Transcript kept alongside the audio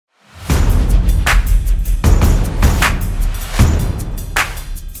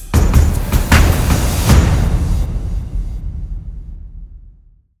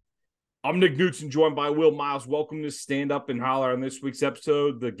I'm Nick Newton, joined by Will Miles. Welcome to Stand Up and Holler. On this week's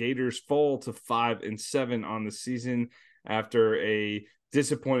episode, the Gators fall to 5-7 on the season after a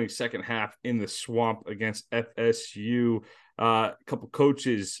disappointing second half in the swamp against FSU. A couple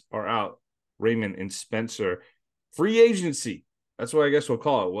coaches are out, Raymond and Spencer. Free agency, that's what I guess we'll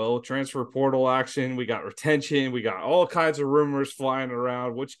call it. Well, transfer portal action. We got retention. We got all kinds of rumors flying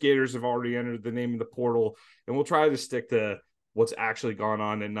around. Which Gators have already entered the name of the portal, and we'll try to stick to what's actually gone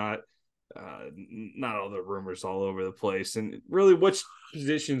on and not all the rumors all over the place, and really which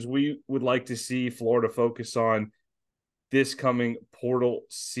positions we would like to see Florida focus on this coming portal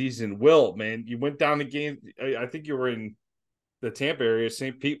season. Will, man, you went down the game. I think you were in the Tampa area,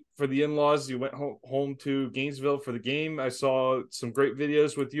 St. Pete for the in-laws. You went home to Gainesville for the game. I saw some great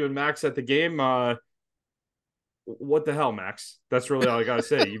videos with you and Max at the game. What the hell, Max? That's really all I got to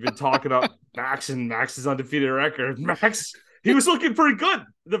say. You've been talking up Max and Max's undefeated record. Max, he was looking pretty good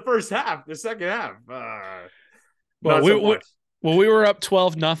the first half. The second half, well, we were up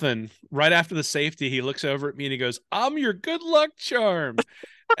 12-0 right after the safety. He looks over at me and he goes, "I'm your good luck charm."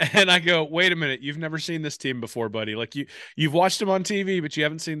 And I go, "Wait a minute, you've never seen this team before, buddy. Like you've watched them on TV, but you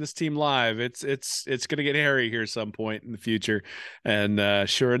haven't seen this team live. It's going to get hairy here some point in the future." And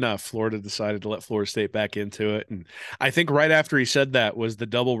sure enough, Florida decided to let Florida State back into it. And I think right after he said that was the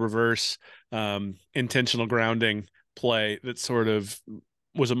double reverse intentional grounding play that sort of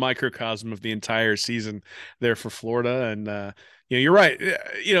was a microcosm of the entire season there for Florida. And you're right.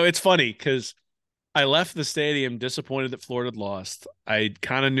 It's funny because I left the stadium disappointed that Florida had lost. I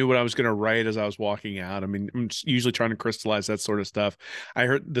kind of knew what I was going to write as I was walking out. I mean, I'm usually trying to crystallize that sort of stuff. I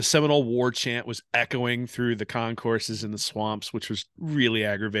heard the Seminole War chant was echoing through the concourses in the swamps, which was really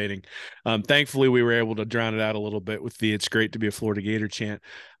aggravating. Thankfully, we were able to drown it out a little bit with the "It's great to be a Florida Gator" chant.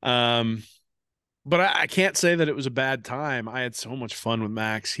 But I can't say that it was a bad time. I had so much fun with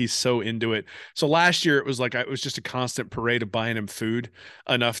Max. He's so into it. So last year it was just a constant parade of buying him food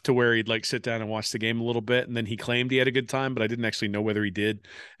enough to where he'd like sit down and watch the game a little bit. And then he claimed he had a good time, but I didn't actually know whether he did.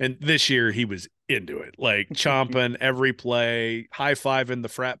 And this year he was into it, like chomping every play, high-fiving the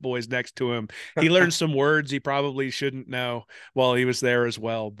frat boys next to him. He learned some words he probably shouldn't know while he was there as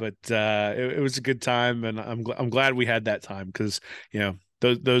well. But it was a good time. And I'm glad we had that time because,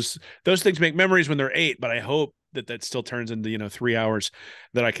 those things make memories when they're 8, but I hope that still turns into, 3 hours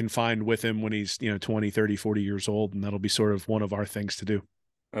that I can find with him when he's, 20, 30, 40 years old. And that'll be sort of one of our things to do.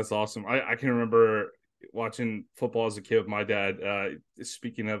 That's awesome. I can remember watching football as a kid with my dad.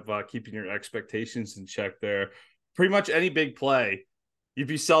 Speaking of keeping your expectations in check there, pretty much any big play, you'd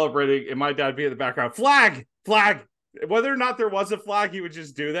be celebrating and my dad would be in the background, flag. Whether or not there was a flag, he would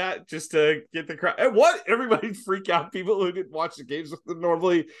just do that just to get the crowd. And what? Everybody freak out. People who didn't watch the games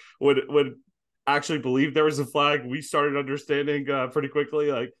normally would actually believe there was a flag. We started understanding pretty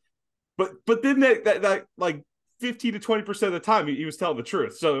quickly. But then that like 15 to 20% of the time he was telling the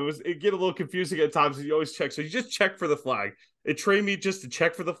truth. So it get a little confusing at times. And you always check. So you just check for the flag. It trained me just to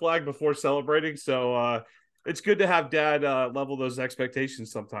check for the flag before celebrating. So it's good to have dad level those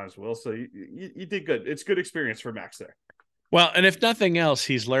expectations sometimes, Will. So you did good. It's good experience for Max there. Well, and if nothing else,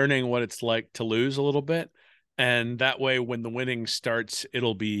 he's learning what it's like to lose a little bit. And that way, when the winning starts,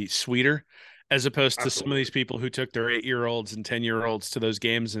 it'll be sweeter, as opposed to some of these people who took their 8-year-olds and 10-year-olds to those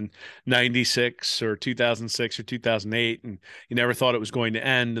games in 96 or 2006 or 2008. And you never thought it was going to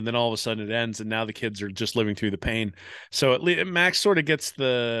end. And then all of a sudden it ends. And now the kids are just living through the pain. So at least Max sort of gets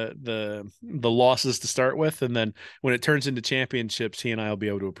the losses to start with. And then when it turns into championships, he and I will be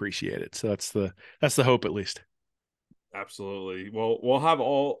able to appreciate it. So that's the hope, at least. Absolutely. Well, we'll have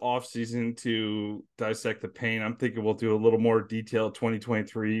all off season to dissect the pain. I'm thinking we'll do a little more detailed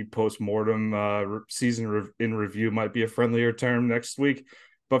 2023 post-mortem season in review might be a friendlier term next week.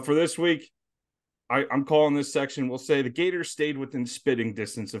 But for this week, I'm calling this section. We'll say the Gators stayed within spitting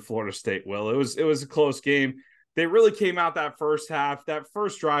distance of Florida State. Well, it was a close game. They really came out that first half. That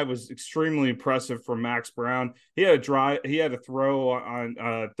first drive was extremely impressive from Max Brown. He had a throw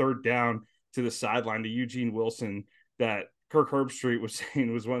on third down to the sideline to Eugene Wilson that Kirk Herbstreit was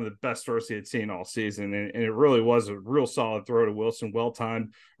saying was one of the best throws he had seen all season. And it really was a real solid throw to Wilson,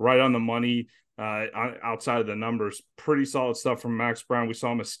 well-timed, right on the money, outside of the numbers. Pretty solid stuff from Max Brown. We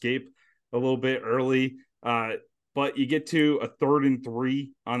saw him escape a little bit early, but you get to a 3rd and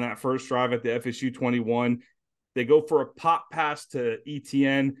 3 on that first drive at the FSU 21. They go for a pop pass to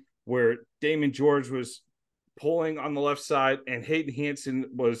ETN where Damon George was pulling on the left side and Hayden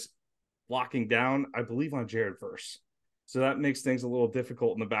Hansen was locking down, I believe, on Jared Verse. So that makes things a little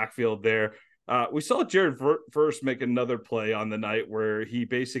difficult in the backfield there. We saw Jared Verse make another play on the night where he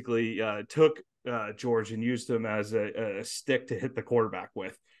basically took George and used him as a stick to hit the quarterback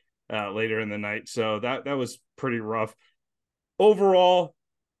with. later in the night. So that was pretty rough. Overall,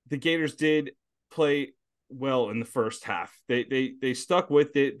 the Gators did play well in the first half. They stuck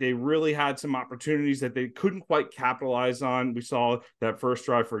with it. They really had some opportunities that they couldn't quite capitalize on. We saw that first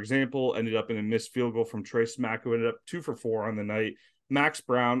drive, for example, ended up in a missed field goal from Trey Smack, who ended up 2 for 4 on the night. Max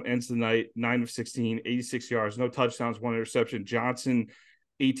Brown ends the night 9 of 16, 86 yards, no touchdowns, 1 interception. Johnson,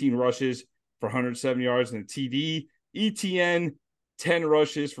 18 rushes for 107 yards and a TD. ETN, 10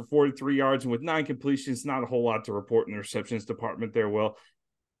 rushes for 43 yards, and with 9 completions, not a whole lot to report in the receptions department there, Will.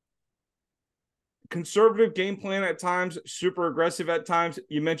 Conservative game plan at times, super aggressive at times.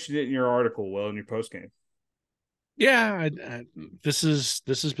 You mentioned it in your article, Will, in your post game. Yeah, this is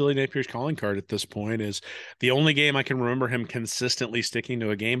Billy Napier's calling card at this point. Is the only game I can remember him consistently sticking to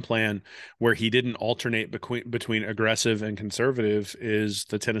a game plan where he didn't alternate between aggressive and conservative is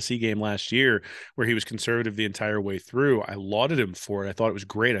the Tennessee game last year, where he was conservative the entire way through. I lauded him for it. I thought it was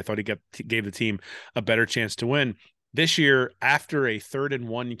great. I thought he gave the team a better chance to win. This year, after a 3rd and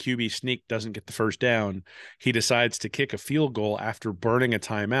 1 QB sneak doesn't get the first down, he decides to kick a field goal after burning a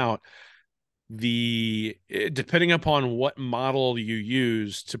timeout. Depending upon what model you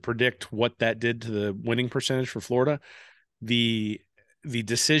use to predict what that did to the winning percentage for Florida, the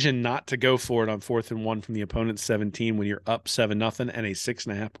decision not to go for it on 4th and 1 from the opponent's 17 when you're up 7-0 and a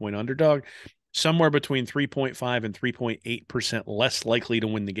 6.5 point underdog, somewhere between 3.5 and 3.8% less likely to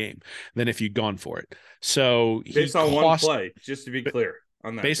win the game than if you'd gone for it. So based on one play, just to be clear.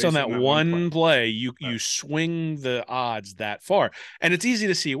 On that, based on that one play, you swing the odds that far. And it's easy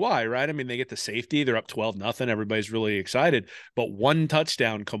to see why, right? I mean, they get the safety, they're up 12-0, everybody's really excited, but one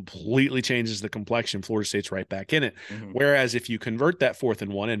touchdown completely changes the complexion. Florida State's right back in it. Mm-hmm. Whereas if you convert that 4th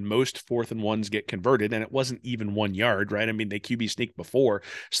and 1, and most 4th and 1s get converted, and it wasn't even 1 yard, right? I mean, they QB sneaked before,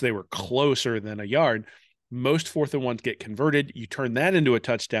 so they were closer than a yard. Most 4th and 1s get converted. You turn that into a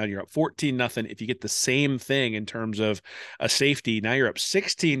touchdown. You're up 14-0. If you get the same thing in terms of a safety, now you're up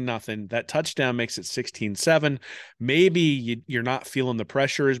 16-0. That touchdown makes it 16-7. Maybe you're not feeling the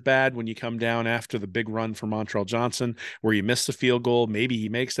pressure as bad when you come down after the big run for Montrell Johnson, where you miss the field goal. Maybe he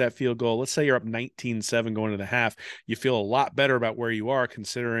makes that field goal. Let's say you're up 19-7 going to the half. You feel a lot better about where you are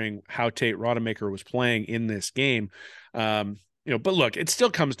considering how Tate Rodemaker was playing in this game. But look, it still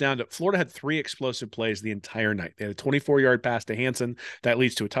comes down to Florida had 3 explosive plays the entire night. They had a 24-yard pass to Hansen that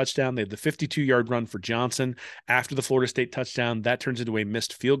leads to a touchdown. They had the 52-yard run for Johnson after the Florida State touchdown. That turns into a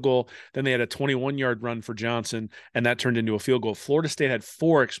missed field goal. Then they had a 21-yard run for Johnson, and that turned into a field goal. Florida State had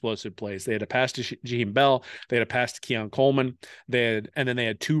 4 explosive plays. They had a pass to Jaheim Bell. They had a pass to Keon Coleman. And then they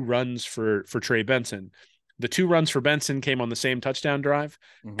had 2 runs for Trey Benson. The 2 runs for Benson came on the same touchdown drive,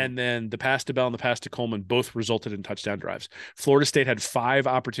 and then the pass to Bell and the pass to Coleman both resulted in touchdown drives. Florida State had 5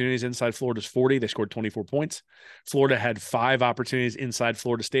 opportunities inside Florida's 40. They scored 24 points. Florida had 5 opportunities inside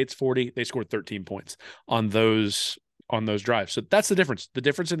Florida State's 40. They scored 13 points on those drives. So that's the difference. The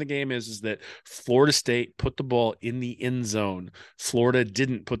difference in the game is that Florida State put the ball in the end zone. Florida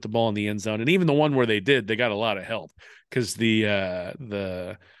didn't put the ball in the end zone. And even the one where they did, they got a lot of help because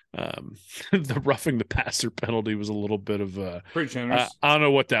the roughing the passer penalty was a little bit of pretty generous. I don't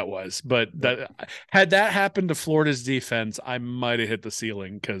know what that was, but had that happened to Florida's defense, I might have hit the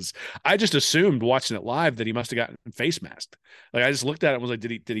ceiling because I just assumed watching it live that he must have gotten face masked. Like I just looked at it and was like,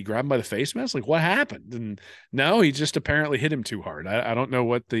 did he grab him by the face mask? Like what happened? And no, he just apparently hit him too hard. I don't know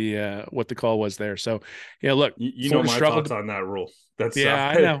what the call was there. So yeah, look, you know my thoughts on that rule. That's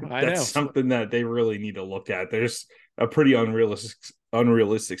I know. That's something that they really need to look at. There's a pretty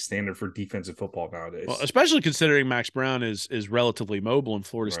unrealistic standard for defensive football nowadays. Well, especially considering Max Brown is relatively mobile, and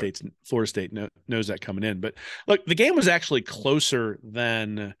Florida State knows that coming in. But look, the game was actually closer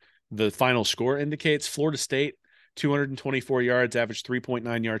than the final score indicates. Florida State 224 yards, averaged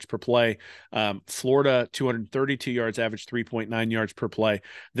 3.9 yards per play. Florida, 232 yards, averaged 3.9 yards per play.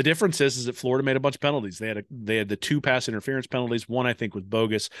 The difference is that Florida made a bunch of penalties. They had the 2 pass interference penalties. One I think was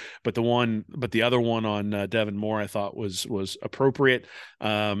bogus, but the other one on Devin Moore I thought was appropriate.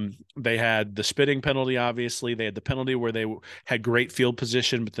 They had the spitting penalty. Obviously, they had the penalty where they had great field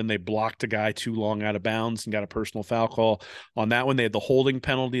position, but then they blocked a guy too long out of bounds and got a personal foul call on that one. They had the holding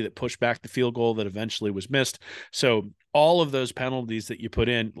penalty that pushed back the field goal that eventually was missed. So all of those penalties that you put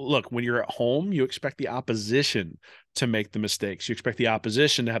in, look, when you're at home, you expect the opposition to make the mistakes. You expect the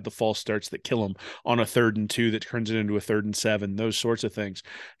opposition to have the false starts that kill them on a 3rd and 2 that turns it into a 3rd and 7, those sorts of things.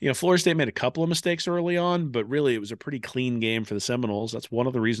 Florida State made a couple of mistakes early on, but really it was a pretty clean game for the Seminoles. That's one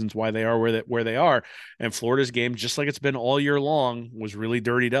of the reasons why they are where they are. And Florida's game, just like it's been all year long, was really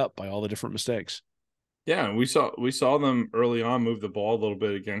dirtied up by all the different mistakes. Yeah, we saw them early on move the ball a little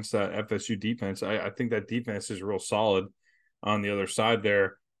bit against that FSU defense. I think that defense is real solid on the other side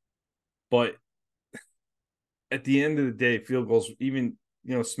there. But at the end of the day, field goals, even,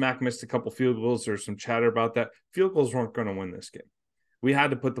 Smack missed a couple field goals. There's some chatter about that. Field goals weren't going to win this game. We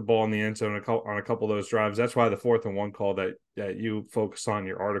had to put the ball in the end zone on a couple of those drives. That's why the 4th-and-1 call that you focus on in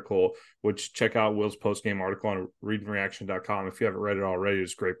your article, which check out Will's post-game article on readandreaction.com. If you haven't read it already,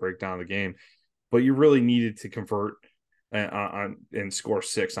 it's a great breakdown of the game. But you really needed to convert and score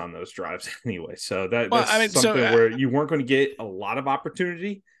 6 on those drives anyway. So that's something where you weren't going to get a lot of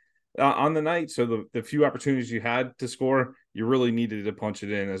opportunity on the night. So the few opportunities you had to score, you really needed to punch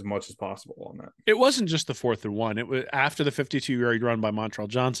it in as much as possible on that. It wasn't just the 4th-and-1. It was after the 52-yard run by Montrell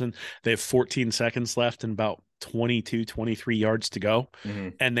Johnson. They have 14 seconds left and about 22, 23 yards to go. Mm-hmm.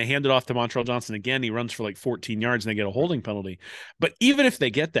 And they hand it off to Montrell Johnson again. He runs for like 14 yards and they get a holding penalty. But even if they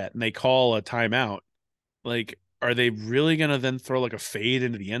get that and they call a timeout, like, are they really going to then throw like a fade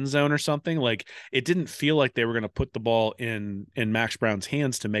into the end zone or something? Like, it didn't feel like they were going to put the ball in Max Brown's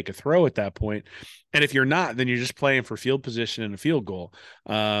hands to make a throw at that point. And if you're not, then you're just playing for field position and a field goal.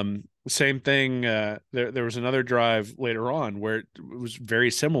 Same thing. There was another drive later on where it was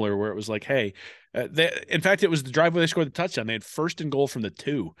very similar, where it was like, hey, in fact, it was the drive where they scored the touchdown. They had 1st and goal from the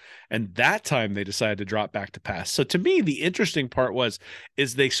 2, and that time they decided to drop back to pass. So to me, the interesting part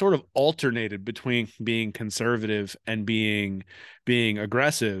is they sort of alternated between being conservative and being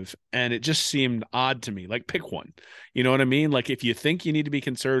aggressive, and it just seemed odd to me. Like, pick one. You know what I mean? Like, if you think you need to be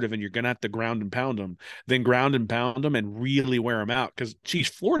conservative and you're going to have to ground and pound them, then ground and pound them and really wear them out. Because, geez,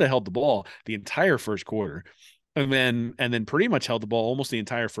 Florida held the ball the entire first quarter. And then pretty much held the ball almost the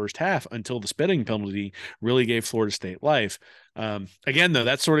entire first half until the spitting penalty really gave Florida State life. Again, though,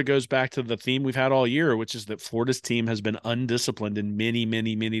 that sort of goes back to the theme we've had all year, which is that Florida's team has been undisciplined in many,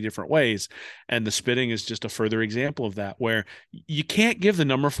 many, many different ways. And the spitting is just a further example of that, where you can't give the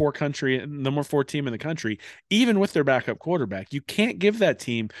number 4 team in the country, even with their backup quarterback, you can't give that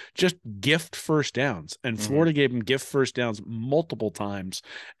team just gift first downs. And Florida gave them gift first downs multiple times.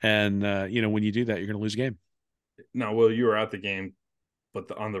 And, when you do that, you're going to lose a game. Now, Will, you were at the game,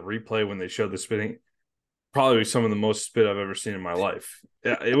 but on the replay when they showed the spitting, probably some of the most spit I've ever seen in my life.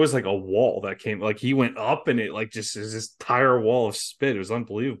 It was like a wall that came, like he went up and it like just is this entire wall of spit. It was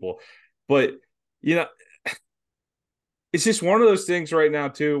unbelievable. But, it's just one of those things right now,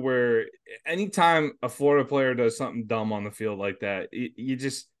 too, where anytime a Florida player does something dumb on the field like that,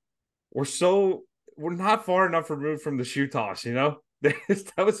 we're not far enough removed from the shoe toss,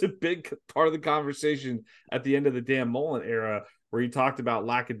 That was a big part of the conversation at the end of the Dan Mullen era, where he talked about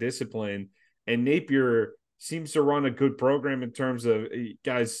lack of discipline. And Napier seems to run a good program in terms of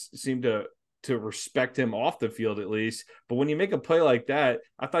guys seem to respect him off the field, at least. But when you make a play like that,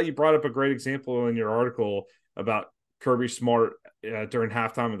 I thought you brought up a great example in your article about Kirby Smart during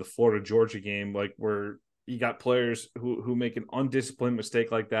halftime of the Florida-Georgia game, like where you got players who make an undisciplined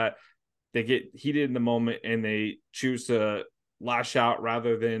mistake like that. They get heated in the moment and they choose to lash out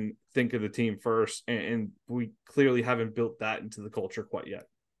rather than think of the team first. And we clearly haven't built that into the culture quite yet.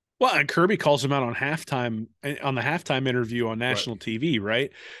 Well, and Kirby calls him out on the halftime interview on national TV,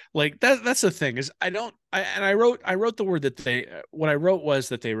 right? Like that's the thing is I wrote the word that what I wrote was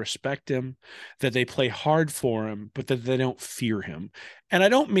that they respect him, that they play hard for him, but that they don't fear him. And I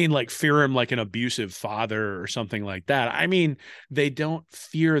don't mean like fear him like an abusive father or something like that. I mean, they don't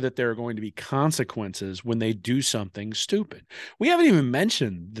fear that there are going to be consequences when they do something stupid. We haven't even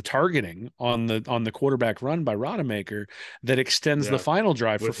mentioned the targeting on the quarterback run by Rodemaker that extends the final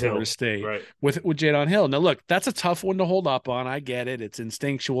drive for Florida State with Jadon Hill. Now, look, that's a tough one to hold up on. I get it. It's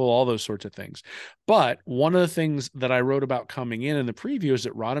instinctual, all those sorts of things. But one of the things that I wrote about coming in the preview is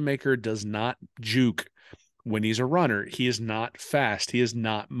that Rodemaker does not juke when he's a runner. He is not fast. He is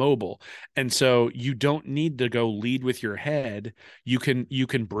not mobile. And so you don't need to go lead with your head. You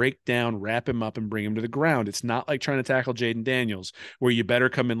can break down, wrap him up, and bring him to the ground. It's not like trying to tackle Jaden Daniels, where you better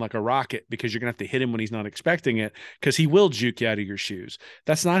come in like a rocket because you're going to have to hit him when he's not expecting it, because he will juke you out of your shoes.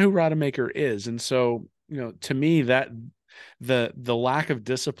 That's not who Rodemaker is. And so, to me, that the lack of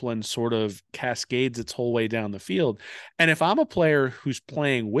discipline sort of cascades its whole way down the field. And if I'm a player who's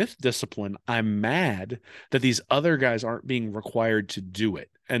playing with discipline, I'm mad that these other guys aren't being required to do it.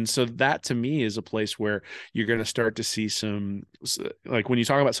 And so that to me is a place where you're going to start to see some, like when you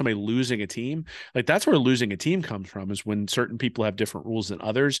talk about somebody losing a team, like that's where losing a team comes from, is when certain people have different rules than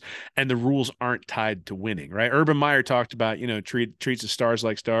others and the rules aren't tied to winning, right? Urban Meyer talked about, treats the stars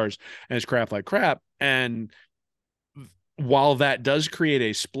like stars and his crap like crap. And while that does create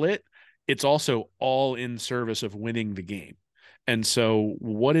a split, it's also all in service of winning the game. And so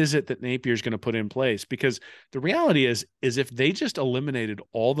what is it that Napier's going to put in place? Because the reality is if they just eliminated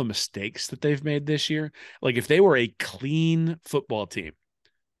all the mistakes that they've made this year, like if they were a clean football team,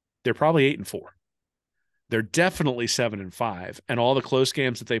 they're probably 8-4. They're definitely 7-5, and all the close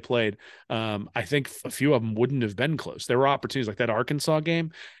games that they played, I think a few of them wouldn't have been close. There were opportunities like that Arkansas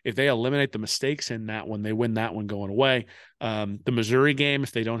game. If they eliminate the mistakes in that one, they win that one going away. The Missouri game,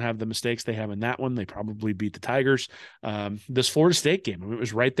 if they don't have the mistakes they have in that one, they probably beat the Tigers. This Florida State game, I mean, it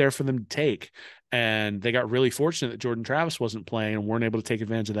was right there for them to take, and they got really fortunate that Jordan Travis wasn't playing and weren't able to take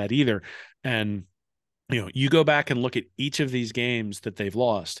advantage of that either. And you go back and look at each of these games that they've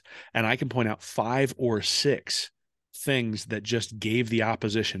lost, and I can point out 5 or 6 things that just gave the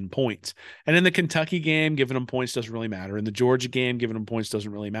opposition points. And in the Kentucky game, giving them points doesn't really matter. In the Georgia game, giving them points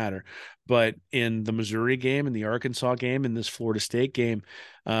doesn't really matter. But in the Missouri game, in the Arkansas game, in this Florida State game,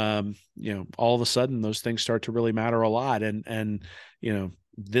 all of a sudden those things start to really matter a lot. And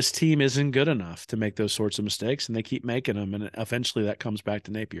this team isn't good enough to make those sorts of mistakes, and they keep making them. And eventually that comes back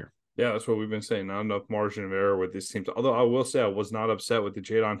to Napier. Yeah, that's what we've been saying. Not enough margin of error with this team. Although I will say I was not upset with the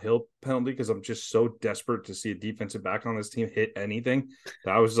Jadon Hill penalty because I'm just so desperate to see a defensive back on this team hit anything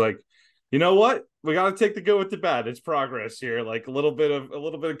that I was like, you know what? We got to take the good with the bad. It's progress here. Like a little bit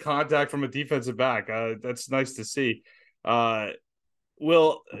of contact from a defensive back. That's nice to see. The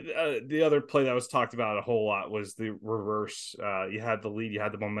other play that was talked about a whole lot was the reverse. You had the lead, you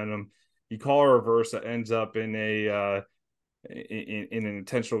had the momentum. You call a reverse that ends up in an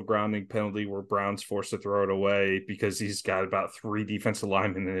intentional grounding penalty where Brown's forced to throw it away because he's got about 3 defensive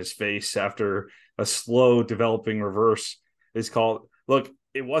linemen in his face after a slow developing reverse is called. Look,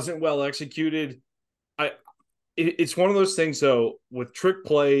 it wasn't well executed. It's one of those things though with trick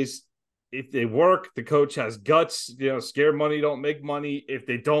plays. If they work, the coach has guts. Scared money don't make money. If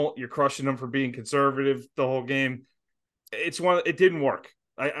they don't, you're crushing them for being conservative the whole game. It didn't work.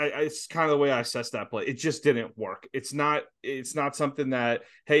 It's kind of the way I assess that play. It just didn't work. It's not something that,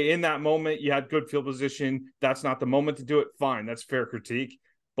 hey, in that moment you had good field position. That's not the moment to do it. Fine. That's fair critique.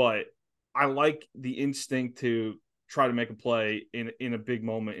 But I like the instinct to try to make a play in a big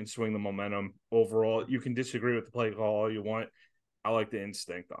moment and swing the momentum overall. You can disagree with the play call all you want. I like the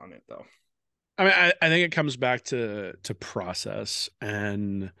instinct on it though. I mean, I think it comes back to process,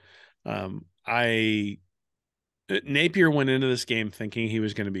 and I Napier went into this game thinking he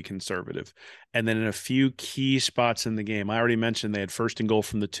was going to be conservative. And then in a few key spots in the game, I already mentioned they had 1st and goal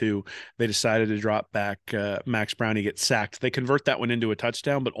from the 2. They decided to drop back. Max Brownie gets sacked. They convert that one into a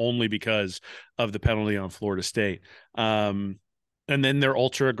touchdown, but only because of the penalty on Florida State. And then they're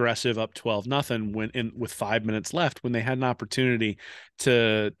ultra aggressive up 12-0 with 5 minutes left when they had an opportunity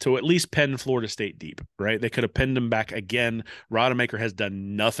to at least pen Florida State deep, right? They could have pinned them back again. Rodemaker has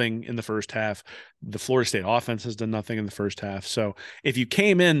done nothing in the first half. The Florida State offense has done nothing in the first half. So if you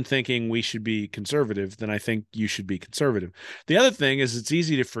came in thinking we should be conservative, then I think you should be conservative. The other thing is it's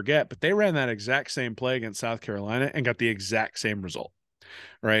easy to forget, but they ran that exact same play against South Carolina and got the exact same result,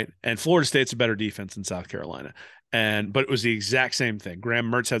 right? And Florida State's a better defense than South Carolina. But it was the exact same thing.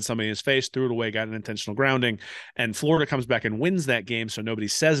 Graham Mertz had somebody in his face, threw it away, got an intentional grounding, and Florida comes back and wins that game. So nobody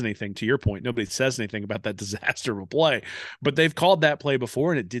says anything. To your point, nobody says anything about that disaster of a play. But they've called that play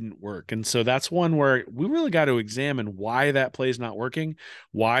before and it didn't work. And so that's one where we really got to examine why that play is not working,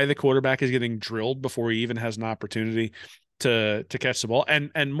 why the quarterback is getting drilled before he even has an opportunity to catch the ball,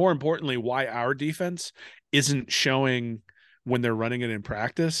 and more importantly, why our defense isn't showing when they're running it in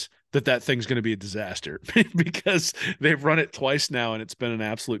practice that thing's going to be a disaster because they've run it twice now and it's been an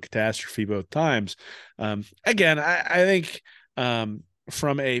absolute catastrophe both times. Again, I think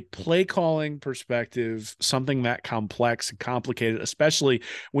from a play calling perspective, something that complex and complicated, especially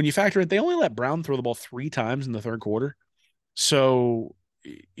when you factor in they only let Brown throw the ball 3 times in the 3rd quarter. So,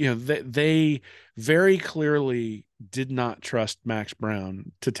 they very clearly did not trust Max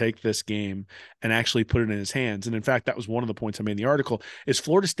Brown to take this game and actually put it in his hands. And in fact, that was one of the points I made in the article is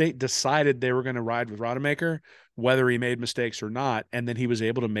Florida State decided they were going to ride with Rodemaker, whether he made mistakes or not. And then he was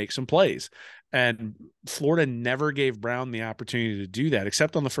able to make some plays. And Florida never gave Brown the opportunity to do that,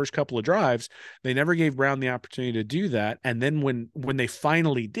 except on the first couple of drives. They never gave Brown the opportunity to do that. And then when they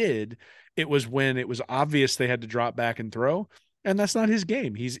finally did, it was when it was obvious they had to drop back and throw. And that's not his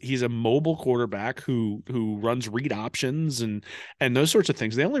game. He's a mobile quarterback who runs read options and those sorts of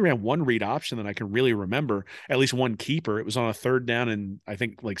things. They only ran one read option that I can really remember, at least one keeper. It was on a 3rd down and I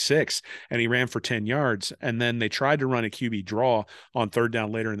think like 6, and he ran for 10 yards. And then they tried to run a QB draw on 3rd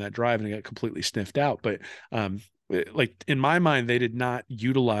down later in that drive and it got completely sniffed out. But like in my mind, they did not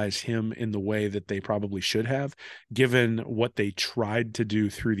utilize him in the way that they probably should have, given what they tried to do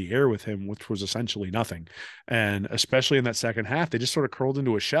through the air with him, which was essentially nothing. And especially in that second half, they just sort of curled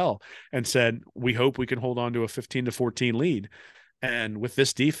into a shell and said, we hope we can hold on to a 15-14 lead. And with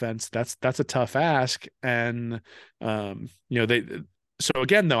this defense, that's a tough ask. And, So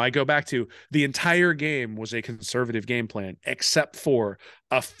again, though, I go back to the entire game was a conservative game plan, except for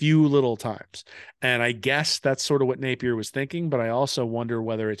a few little times. And I guess that's sort of what Napier was thinking, but I also wonder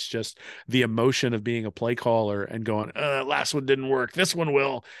whether it's just the emotion of being a play caller and going, last one didn't work, this one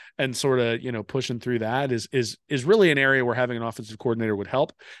will, and sort of, pushing through that is really an area where having an offensive coordinator would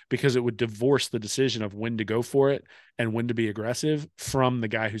help, because it would divorce the decision of when to go for it and when to be aggressive from the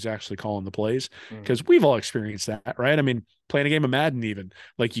guy who's actually calling the plays. Mhm. Because we've all experienced that, right? I mean, playing a game of Madden, even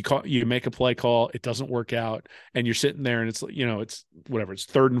like you make a play call, it doesn't work out, and you're sitting there and it's whatever, it's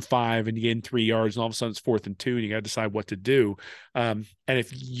 3rd and 5 and you gain 3 yards, and all of a sudden it's 4th and 2 and you got to decide what to do. And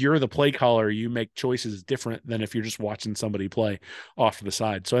if you're the play caller, you make choices different than if you're just watching somebody play off to the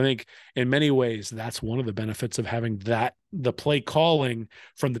side. So I think in many ways that's one of the benefits of having the play calling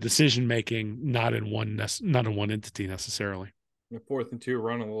from the decision making, not in one entity necessarily. The 4th and 2,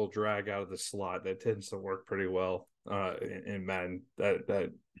 run a little drag out of the slot. That tends to work pretty well in Madden.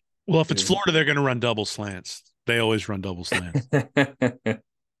 That Well, if it's is. Florida, they're going to run double slants. They always run double slants.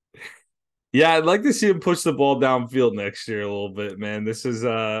 Yeah, I'd like to see him push the ball downfield next year a little bit, man. This is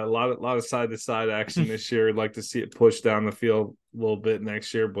a lot of side to side action this year. I'd like to see it push down the field a little bit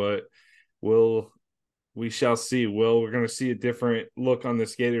next year, but we shall see. We're going to see a different look on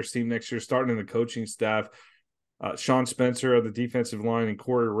this Gators team next year, starting in the coaching staff. Sean Spencer of the defensive line and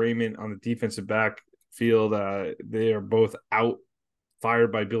Corey Raymond on the defensive backfield. They are both out,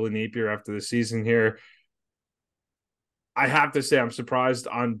 fired by Billy Napier after the season here. I have to say I'm surprised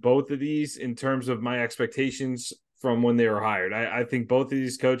on both of these in terms of my expectations from when they were hired. I think both of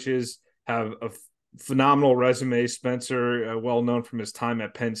these coaches have a phenomenal resume. Spencer, well known from his time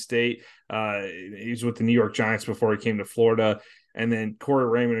at Penn State. He was with the New York Giants before he came to Florida. And then Corey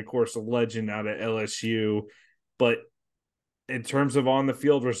Raymond, of course, a legend out of LSU. But in terms of on the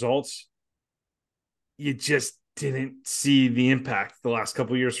field results, you just didn't see the impact the last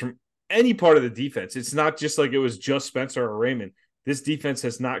couple of years from any part of the defense. It's not just like it was just Spencer or Raymond. This defense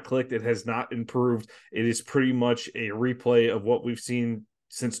has not clicked. It has not improved. It is pretty much a replay of what we've seen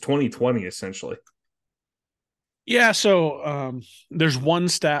since 2020, essentially. Yeah, so there's one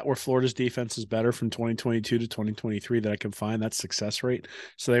stat where Florida's defense is better from 2022 to 2023 that I can find. That's success rate.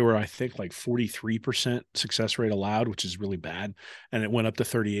 So they were, I think, like 43% success rate allowed, which is really bad, and it went up to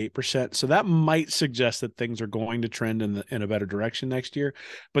 38%. So that might suggest that things are going to trend in a better direction next year.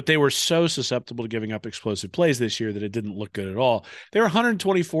 But they were so susceptible to giving up explosive plays this year that it didn't look good at all. They were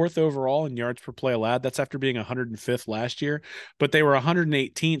 124th overall in yards per play allowed. That's after being 105th last year, but they were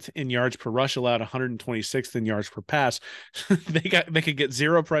 118th in yards per rush allowed, 126th in yards per pass. They could get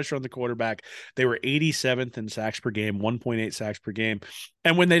zero pressure on the quarterback. They were 87th in sacks per game, 1.8 sacks per game.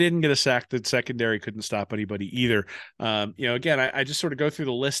 And when they didn't get a sack, the secondary couldn't stop anybody either. Again, I just sort of go through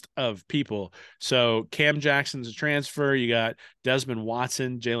the list of people. So Cam Jackson's a transfer. You got Desmond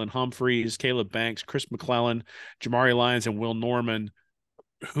Watson, Jalen Humphreys, Caleb Banks, Chris McClellan, Jamari Lyons, and Will Norman.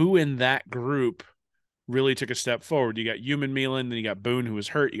 Who in that group really took a step forward? You got Human Milan, then you got Boone, who was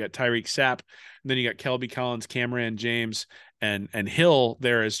hurt. You got Tyreek Sapp, and then you got Kelby Collins, Cameron James, and Hill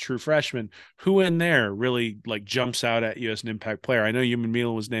there as true freshmen. Who in there really like jumps out at you as an impact player? I know Human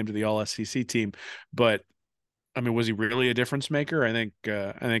Milan was named to the All SEC team, but I mean, was he really a difference maker? I think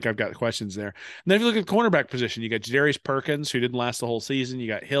I've got questions there. And then if you look at the cornerback position, you got Jadarius Perkins, who didn't last the whole season. You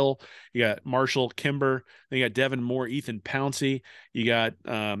got Hill, you got Marshall Kimber, then you got Devin Moore, Ethan Pouncey, you got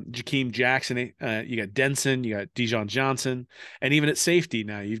Jakeem Jackson, you got Denson, you got Dijon Johnson, and even at safety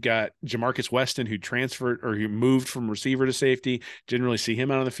now you've got Jamarcus Weston, who transferred or who moved from receiver to safety. Didn't really see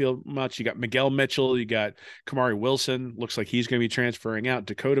him out on the field much. You got Miguel Mitchell, you got Kamari Wilson, looks like he's going to be transferring out.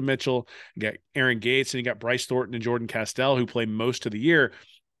 Dakota Mitchell, you got Aaron Gates, and you got Bryce Thornton and Jordan Castell, who played most of the year.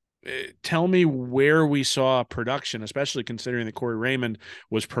 Tell me where we saw production, especially considering that Corey Raymond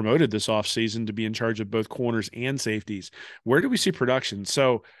was promoted this offseason to be in charge of both corners and safeties. Where do we see production?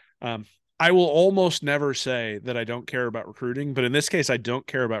 So I will almost never say that I don't care about recruiting, but in this case, I don't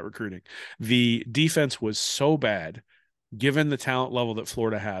care about recruiting. The defense was so bad, given the talent level that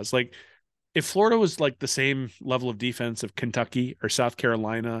Florida has. Like, if Florida was like the same level of defense of Kentucky or South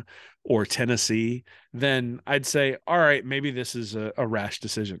Carolina or Tennessee, then I'd say, all right, maybe this is a rash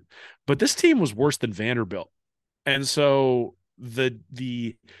decision. But this team was worse than Vanderbilt. And so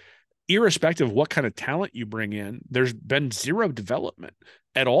the irrespective of what kind of talent you bring in, there's been zero development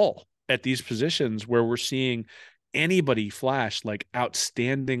at all at these positions where we're seeing anybody flash like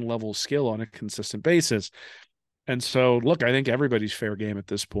outstanding level skill on a consistent basis. And so, look, I think everybody's fair game at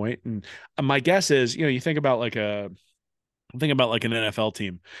this point. And my guess is, you think about like a Think about like an NFL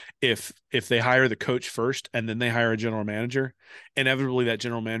team. If they hire the coach first and then they hire a general manager, inevitably that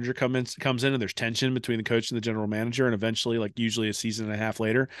general manager comes in and there's tension between the coach and the general manager, and eventually, like usually a season and a half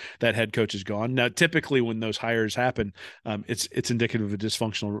later, that head coach is gone. Now, typically when those hires happen, it's indicative of a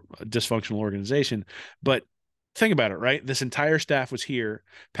dysfunctional organization. But think about it, right? This entire staff was here.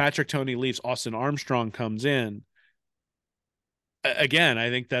 Patrick Toney leaves. Austin Armstrong comes in. Again,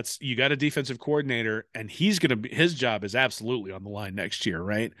 I think that's, you got a defensive coordinator and his job is absolutely on the line next year,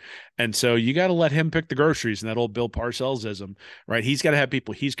 right? And so you got to let him pick the groceries, and that old Bill Parcellsism, right? He's got to have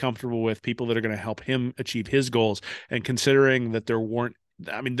people he's comfortable with, people that are going to help him achieve his goals. And considering that there weren't,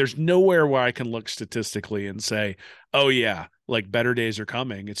 I mean, there's nowhere where I can look statistically and say, oh yeah, like better days are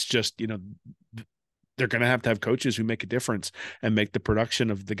coming. It's just, they're going to have coaches who make a difference and make the production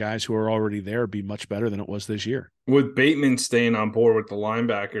of the guys who are already there be much better than it was this year. With Bateman staying on board with the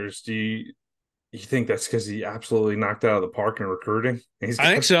linebackers, do you think that's because he absolutely knocked out of the park in recruiting? I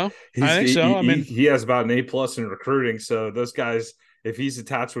think so. I mean, he has about an A+ in recruiting. So those guys, if he's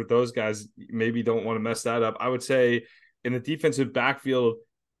attached with those guys, maybe don't want to mess that up. I would say in the defensive backfield,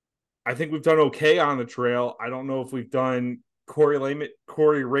 I think we've done okay on the trail. I don't know if we've done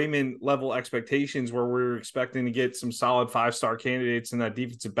Corey Raymond level expectations where we're expecting to get some solid 5-star candidates in that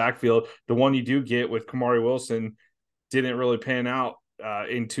defensive backfield. The one you do get with Kamari Wilson didn't really pan out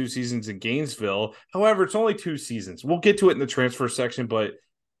in 2 seasons in Gainesville. However, it's only 2 seasons. We'll get to it in the transfer section, but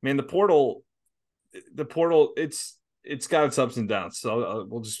man, the portal, it's got its ups and downs. So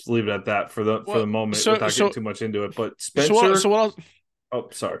we'll just leave it at that for the moment without getting too much into it. But Spencer, oh,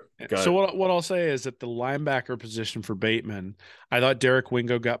 sorry. So what I'll say is that the linebacker position for Bateman, I thought Derek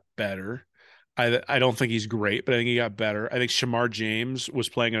Wingo got better. I don't think he's great, but I think he got better. I think Shamar James was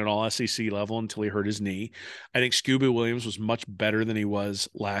playing at an all SEC level until he hurt his knee. I think Scooby Williams was much better than he was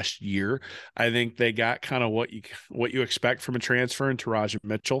last year. I think they got kind of what you expect from a transfer in Taraja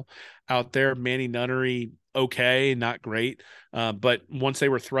Mitchell out there. Manny Nunnery, okay, not great. But once they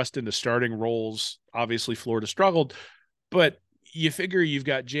were thrust into starting roles, obviously Florida struggled. But you figure you've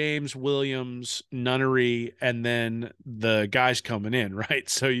got James, Williams, Nunnery, and then the guys coming in, right?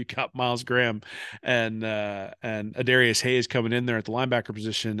 So you got Miles Graham and Adarius Hayes coming in there at the linebacker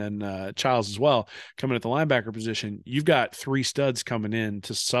position, and Childs as well coming at the linebacker position. You've got 3 studs coming in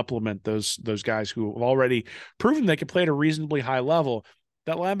to supplement those guys who have already proven they can play at a reasonably high level.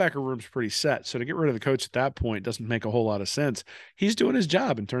 That linebacker room's pretty set. So to get rid of the coach at that point doesn't make a whole lot of sense. He's doing his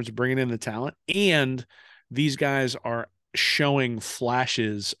job in terms of bringing in the talent, and these guys are showing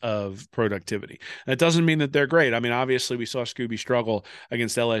flashes of productivity. That doesn't mean that they're great. I mean, obviously we saw Scooby struggle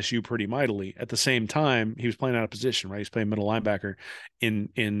against LSU pretty mightily. At the same time, he was playing out of position, right? He's playing middle linebacker in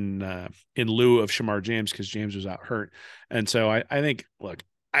lieu of Shamar James because James was out hurt. And so I think, look,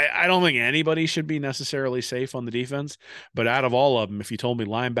 I don't think anybody should be necessarily safe on the defense, but out of all of them, if you told me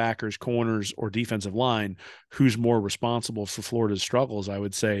linebackers, corners, or defensive line, who's more responsible for Florida's struggles, I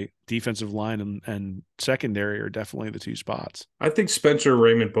would say defensive line and secondary are definitely the 2 spots. I think Spencer and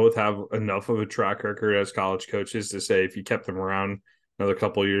Raymond both have enough of a track record as college coaches to say if you kept them around another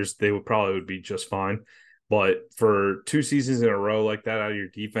couple of years, they would be just fine. But for 2 seasons in a row like that out of your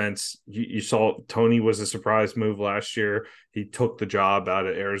defense, you saw Toney was a surprise move last year. He took the job out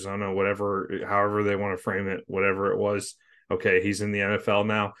of Arizona, however they want to frame it, whatever it was. Okay, he's in the NFL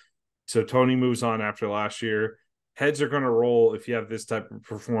now. So Toney moves on after last year. Heads are going to roll if you have this type of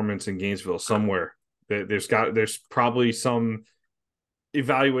performance in Gainesville somewhere. There's probably some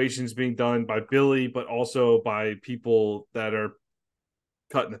evaluations being done by Billy, but also by people that are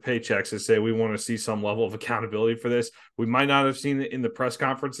cutting the paychecks and say we want to see some level of accountability for this. We might not have seen it in the press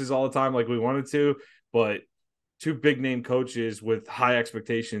conferences all the time like we wanted to, but 2 big name coaches with high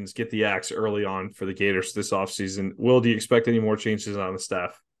expectations get the axe early on for the Gators this offseason. Will, do you expect any more changes on the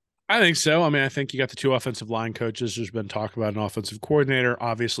staff? I think so. I mean, I think you got the 2 offensive line coaches. There's been talk about an offensive coordinator.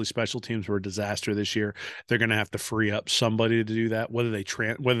 Obviously, special teams were a disaster this year. They're going to have to free up somebody to do that. Whether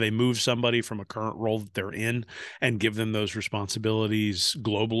they move somebody from a current role that they're in and give them those responsibilities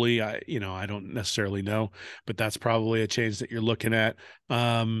globally, I don't necessarily know, but that's probably a change that you're looking at.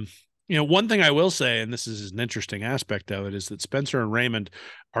 One thing I will say, and this is an interesting aspect of it, is that Spencer and Raymond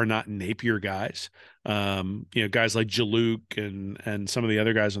are not Napier guys. Guys like Jaluk and some of the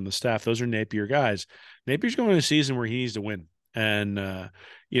other guys on the staff, those are Napier guys. Napier's going to a season where he needs to win. And,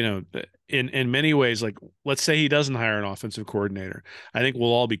 in many ways, like, let's say he doesn't hire an offensive coordinator. I think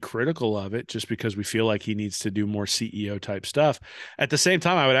we'll all be critical of it just because we feel like he needs to do more CEO type stuff. At the same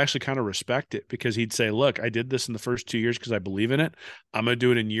time, I would actually kind of respect it because he'd say, look, I did this in the first 2 years because I believe in it. I'm going to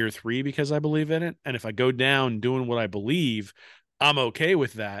do it in year 3 because I believe in it. And if I go down doing what I believe, I'm okay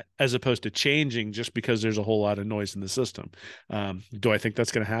with that as opposed to changing just because there's a whole lot of noise in the system. Do I think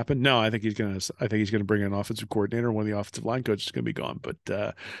that's going to happen? No, I think he's going to. I think he's going to bring in an offensive coordinator. One of the offensive line coaches is going to be gone, but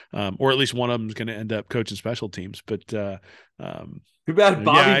or at least one of them is going to end up coaching special teams. But Too bad yeah,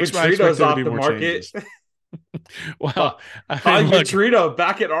 Bobby I expect Petrino's there to off be the more market. changes. Well, I mean, Bobby look, Petrino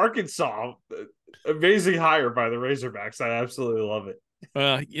back at Arkansas. Amazing hire by the Razorbacks. I absolutely love it.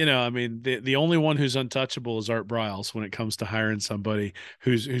 I mean, the only one who's untouchable is Art Briles when it comes to hiring somebody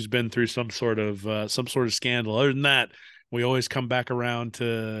who's been through some sort of scandal. Other than that, we always come back around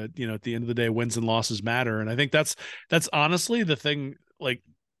to, at the end of the day, wins and losses matter. And I think that's honestly the thing. Like,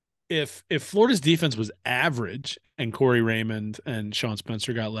 if Florida's defense was average and Corey Raymond and Sean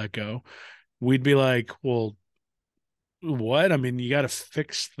Spencer got let go, we'd be like, well, what? I mean, you got to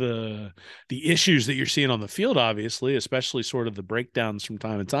fix the issues that you're seeing on the field, obviously, especially sort of the breakdowns from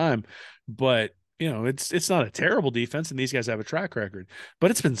time to time. But it's not a terrible defense, and these guys have a track record. But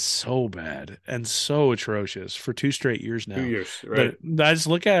it's been so bad and so atrocious for 2 straight years Two now years, right? that I just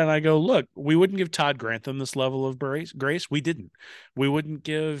look at it and I go, look, we wouldn't give Todd Grantham this level of grace. We didn't. We wouldn't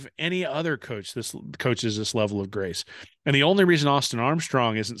give any other coaches this level of grace. And the only reason Austin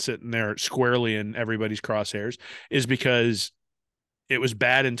Armstrong isn't sitting there squarely in everybody's crosshairs is because it was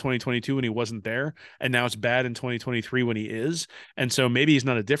bad in 2022 when he wasn't there, and now it's bad in 2023 when he is. And so maybe he's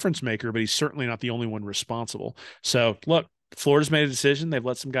not a difference maker, but he's certainly not the only one responsible. So look, Florida's made a decision. They've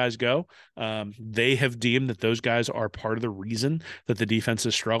let some guys go. They have deemed that those guys are part of the reason that the defense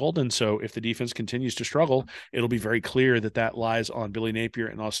has struggled. And so if the defense continues to struggle, it'll be very clear that that lies on Billy Napier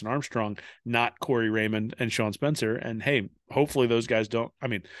and Austin Armstrong, not Corey Raymond and Sean Spencer. And hey, hopefully those guys don't. I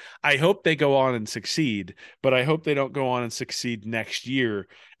mean, I hope they go on and succeed, but I hope they don't go on and succeed next year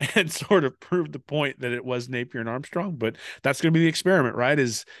and sort of prove the point that it was Napier and Armstrong. But that's going to be the experiment, right?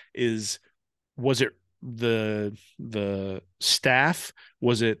 Was it the staff?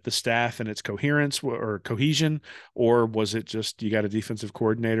 Was it the staff and its coherence or cohesion, or was it just you got a defensive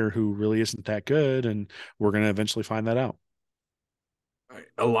coordinator who really isn't that good, and we're going to eventually find that out?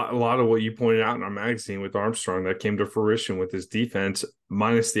 A lot of what you pointed out in our magazine with Armstrong that came to fruition with his defense,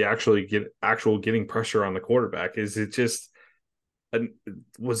 minus the actual getting pressure on the quarterback. Was it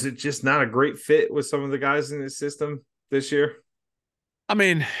just not a great fit with some of the guys in his system this year? I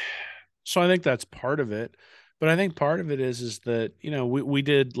mean, so I think that's part of it, but I think part of it is that we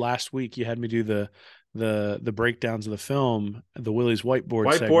did last week. You had me do the breakdowns of the film, the Willie's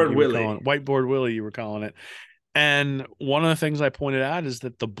whiteboard segment. Whiteboard You were calling Willie. it whiteboard Willie. You were calling it, and one of the things I pointed out is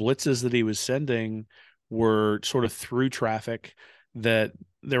that the blitzes that he was sending were sort of through traffic. That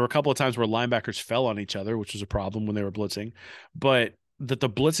there were a couple of times where linebackers fell on each other, which was a problem when they were blitzing, but that the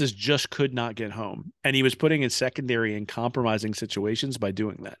blitzes just could not get home. And he was putting his secondary in compromising situations by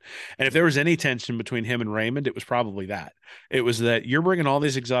doing that. And if there was any tension between him and Raymond, it was probably that. It was that you're bringing all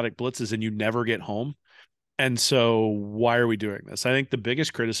these exotic blitzes and you never get home. And so why are we doing this? I think the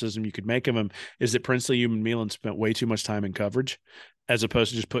biggest criticism you could make of him is that Princely Human spent way too much time in coverage as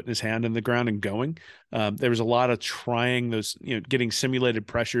opposed to just putting his hand in the ground and going. There was a lot of trying those, getting simulated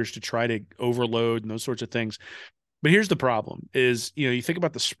pressures to try to overload and those sorts of things. But here's the problem is, you think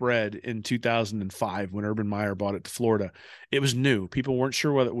about the spread in 2005 when Urban Meyer bought it to Florida. It was new. People weren't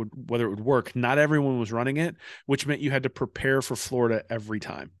sure whether it would work. Not everyone was running it, which meant you had to prepare for Florida every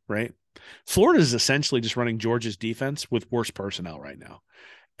time, right? Florida is essentially just running Georgia's defense with worse personnel right now.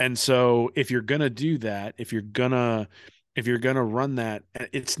 And so if you're going to do that, if you're gonna run that,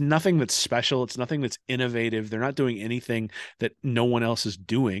 it's nothing that's special. It's nothing that's innovative. They're not doing anything that no one else is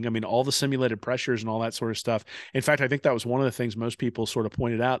doing. I mean, all the simulated pressures and all that sort of stuff. In fact, I think that was one of the things most people sort of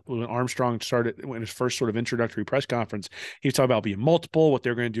pointed out when Armstrong started when his first sort of introductory press conference. He was talking about being multiple, what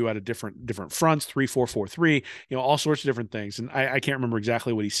they're going to do out of different fronts, 3-4-4-3, all sorts of different things. And I can't remember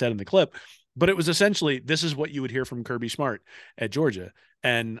exactly what he said in the clip, but it was essentially this is what you would hear from Kirby Smart at Georgia.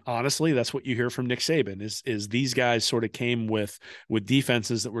 And honestly, that's what you hear from Nick Saban is these guys sort of came with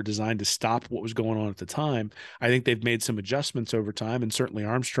defenses that were designed to stop what was going on at the time. I think they've made some adjustments over time, and certainly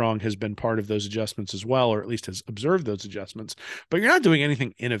Armstrong has been part of those adjustments as well, or at least has observed those adjustments. But you're not doing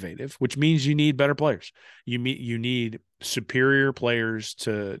anything innovative, which means you need better players. You need superior players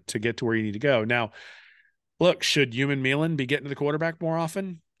to get to where you need to go. Now, look, should Human be getting to the quarterback more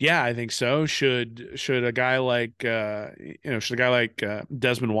often? Yeah, I think so. Should a guy like Desmond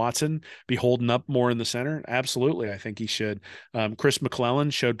Watson be holding up more in the center? Absolutely, I think he should. Chris McClellan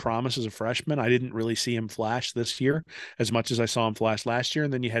showed promise as a freshman. I didn't really see him flash this year as much as I saw him flash last year.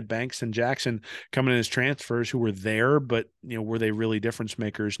 And then you had Banks and Jackson coming in as transfers who were there, but were they really difference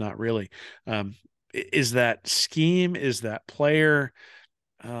makers? Not really. Is that scheme? Is that player?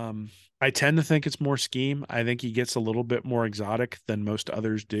 I tend to think it's more scheme. I think he gets a little bit more exotic than most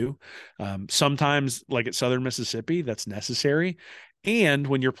others do. Sometimes, like at Southern Mississippi, that's necessary. And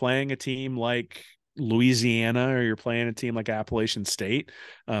when you're playing a team like Louisiana or you're playing a team like Appalachian State,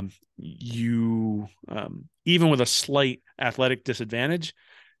 you even with a slight athletic disadvantage,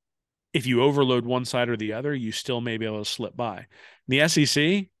 if you overload one side or the other, you still may be able to slip by. In the SEC,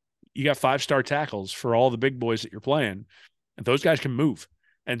 you got 5-star tackles for all the big boys that you're playing, and those guys can move.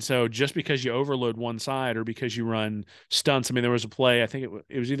 And so just because you overload one side or because you run stunts, I mean, there was a play, I think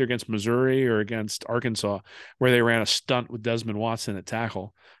it was either against Missouri or against Arkansas, where they ran a stunt with Desmond Watson at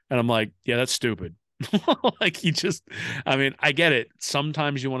tackle. And I'm like, yeah, that's stupid. Like I mean, I get it.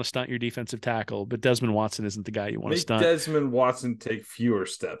 Sometimes you want to stunt your defensive tackle, but Desmond Watson isn't the guy you want to Make stunt. Desmond Watson take fewer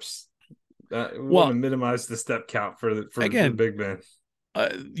steps. We want to Well, minimize the step count for the again, big man.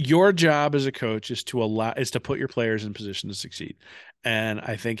 your job as a coach is to put your players in position to succeed, and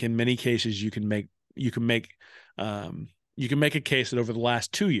I think in many cases you can make um, you can make a case that over the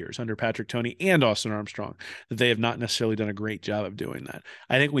last 2 years under Patrick Toney and Austin Armstrong that they have not necessarily done a great job of doing that.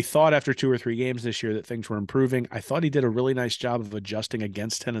 I think we thought after 2 or 3 games this year that things were improving. I thought he did a really nice job of adjusting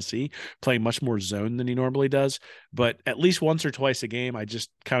against Tennessee, playing much more zone than he normally does. But at least once or twice a game, I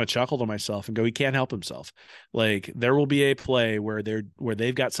just kind of chuckled to myself and go, he can't help himself. Like there will be a play where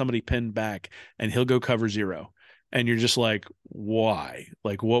they've got somebody pinned back and he'll go cover zero. And you're just like, why?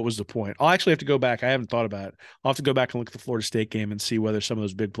 Like, what was the point? I'll actually have to go back. I haven't thought about it. I'll have to go back and look at the Florida State game and see whether some of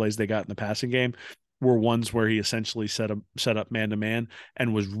those big plays they got in the passing game were ones where he essentially set up man to man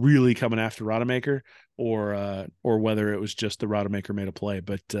and was really coming after Rodemaker, or whether it was just the Rodemaker made a play.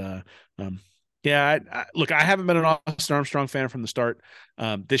 But yeah, look, I haven't been an Austin Armstrong fan from the start.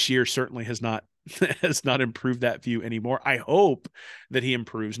 This year certainly has not has not improved that view anymore. I hope that he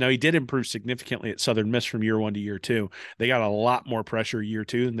improves. Now, he did improve significantly at Southern Miss from year one to year two. They got a lot more pressure year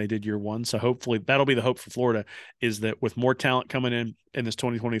two than they did year one. So hopefully that'll be the hope for Florida, is that with more talent coming in this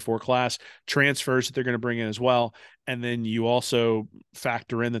 2024 class, transfers that they're going to bring in as well. And then you also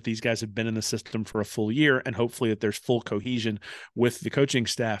factor in that these guys have been in the system for a full year, and hopefully that there's full cohesion with the coaching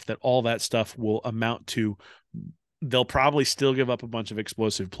staff, that all that stuff will amount to, they'll probably still give up a bunch of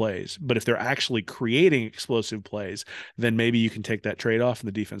explosive plays. But if they're actually creating explosive plays, then maybe you can take that trade off and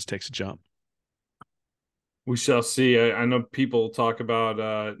the defense takes a jump. We shall see. I know people talk about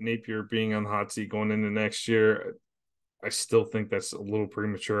Napier being on the hot seat going into next year. I still think that's a little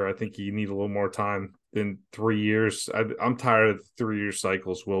premature. I think you need a little more time than 3 years. I'm tired of 3 year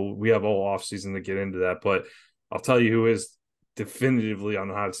cycles. Well, we have all offseason to get into that, but I'll tell you who is definitively on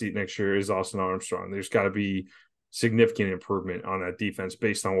the hot seat next year is Austin Armstrong. There's got to be significant improvement on that defense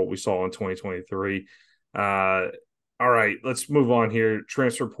based on what we saw in 2023. All right, let's move on here.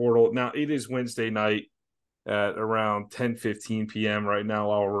 Transfer portal. Now, it is Wednesday night at around 10:15 p.m. right now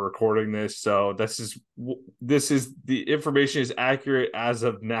while we're recording this. So this is the information is accurate as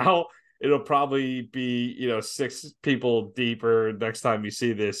of now. It'll probably be 6 people deeper next time you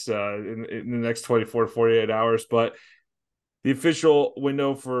see this in the next 24 to 48 hours. But the official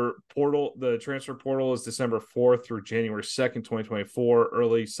window for the transfer portal is December 4th through January 2nd, 2024.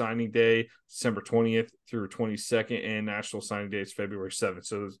 Early signing day, December 20th through 22nd, and national signing day is February 7th.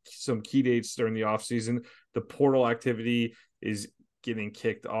 So some key dates during the offseason. The portal activity is getting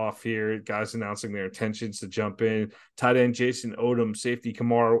kicked off here. Guys announcing their intentions to jump in. Tight end Jason Odom, safety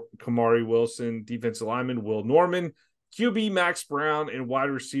Kamari Wilson, defensive lineman Will Norman, QB Max Brown, and wide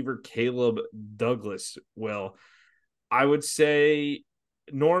receiver Caleb Douglas. Well, I would say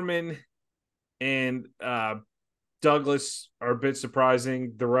Norman and Douglas are a bit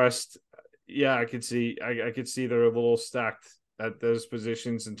surprising. The rest, yeah, I could see. I could see they're a little stacked at those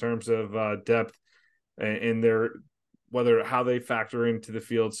positions in terms of depth and their how they factor into the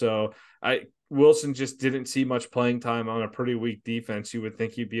field. So Wilson just didn't see much playing time on a pretty weak defense. You would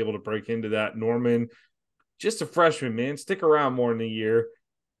think he'd be able to break into that. Norman, just a freshman, man, stick around more than a year.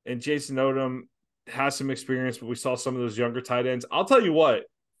 And Jason Odom has some experience, but we saw some of those younger tight ends. I'll tell you what,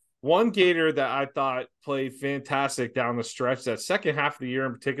 one Gator that I thought played fantastic down the stretch, that second half of the year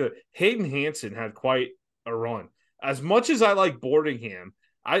in particular, Hayden Hansen had quite a run. As much as I like Boardingham,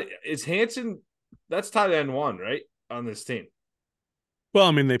 is Hansen, that's tight end one, right, on this team. Well,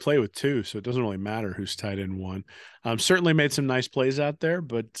 I mean, they play with two, so it doesn't really matter who's tight end one. Certainly made some nice plays out there,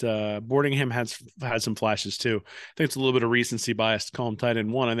 but Boardingham has had some flashes too. I think it's a little bit of recency bias to call him tight end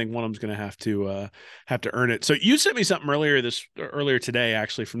one. I think one of them's going to have to earn it. So you sent me something earlier today,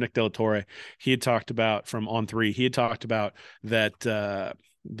 actually, from Nick Delatorre. He had talked about from On3. He had talked about that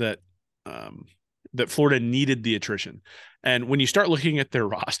that Florida needed the attrition. And when you start looking at their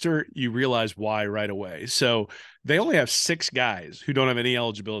roster, you realize why right away. So they only have 6 guys who don't have any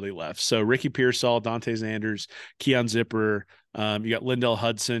eligibility left. So Ricky Pearsall, Dante Sanders, Keon Zipper, you got Lindell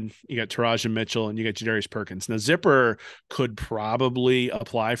Hudson, you got Taraja Mitchell, and you got Jadarius Perkins. Now, Zipper could probably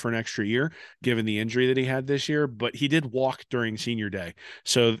apply for an extra year given the injury that he had this year, but he did walk during senior day.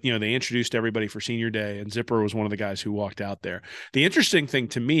 So, they introduced everybody for senior day, and Zipper was one of the guys who walked out there. The interesting thing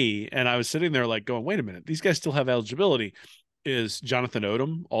to me, and I was sitting there like going, wait a minute, these guys still have eligibility, is Jonathan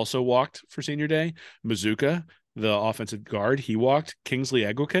Odom also walked for senior day. Mazuka, the offensive guard, he walked. Kingsley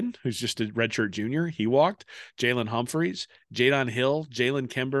Eggleston, who's just a redshirt junior, he walked. Jalen Humphreys, Jadon Hill, Jalen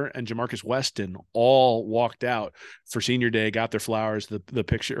Kimber, and Jamarcus Weston all walked out for senior day, got their flowers, the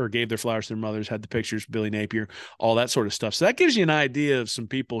picture, or gave their flowers to their mothers, had the pictures, Billy Napier, all that sort of stuff. So that gives you an idea of some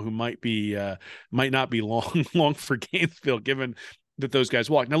people who might not be long for Gainesville, given that those guys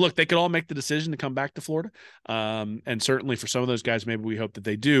walk. Now, look, they could all make the decision to come back to Florida. And certainly for some of those guys, maybe we hope that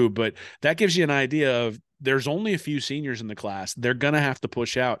they do, but that gives you an idea of there's only a few seniors in the class. They're going to have to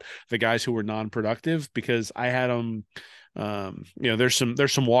push out the guys who were non-productive, because I had them, there's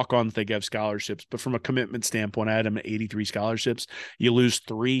some walk-ons they give scholarships, but from a commitment standpoint, I had them at 83 scholarships. You lose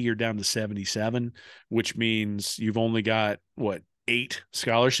 3, you're down to 77, which means you've only got 8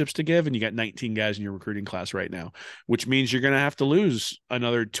 scholarships to give, and you got 19 guys in your recruiting class right now, which means you're going to have to lose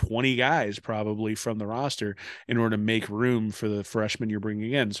another 20 guys probably from the roster in order to make room for the freshmen you're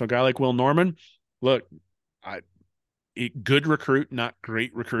bringing in. So a guy like Will Norman, look, good recruit, not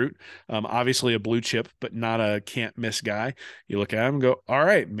great recruit. Obviously a blue chip, but not a can't miss guy. You look at him and go, all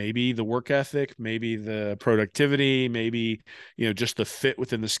right, maybe the work ethic, maybe the productivity, maybe, just the fit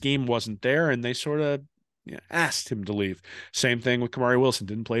within the scheme wasn't there, and they sort of asked him to leave. Same thing with Kamari Wilson.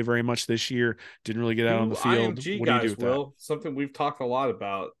 Didn't play very much this year. Didn't really get out on the field. IMG what do you guys, do with Will? that? Something we've talked a lot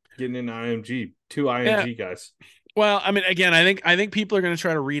about, getting in IMG. 2 IMG guys. Well, I mean, again, I think people are going to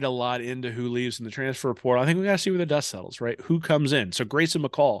try to read a lot into who leaves in the transfer portal. I think we got to see where the dust settles, right? Who comes in? So Grayson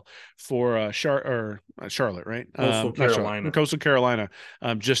McCall for Charlotte, right? Coastal Not Charlotte, Carolina. Coastal Carolina,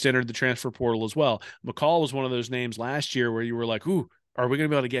 just entered the transfer portal as well. McCall was one of those names last year where you were like, ooh, are we going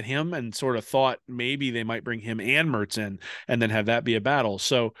to be able to get him? And sort of thought maybe they might bring him and Mertz in, and then have that be a battle.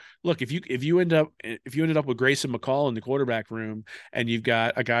 So look, if you ended up with Grayson McCall in the quarterback room, and you've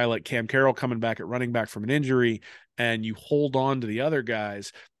got a guy like Cam Carroll coming back at running back from an injury, and you hold on to the other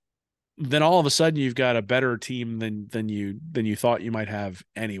guys, then all of a sudden you've got a better team than you thought you might have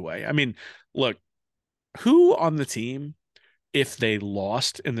anyway. I mean, look, who on the team, if they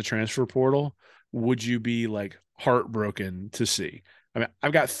lost in the transfer portal, would you be like heartbroken to see? I mean,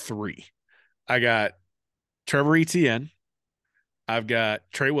 I've got 3. I got Trevor Etienne, I've got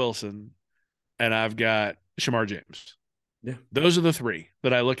Trey Wilson, and I've got Shamar James. Yeah. Those are the 3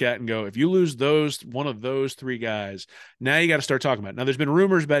 that I look at and go, if you lose one of those 3 guys, now you got to start talking about it. Now, there's been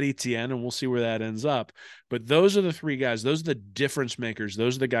rumors about Etienne, and we'll see where that ends up. But those are the 3 guys. Those are the difference makers.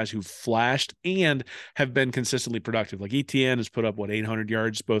 Those are the guys who flashed and have been consistently productive. Like Etienne has put up, 800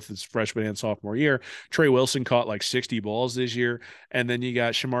 yards, both his freshman and sophomore year. Trey Wilson caught like 60 balls this year. And then you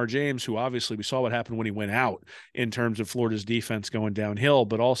got Shamar James, who obviously we saw what happened when he went out in terms of Florida's defense going downhill,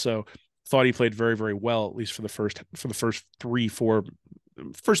 but also thought he played very, very well, at least for the first 3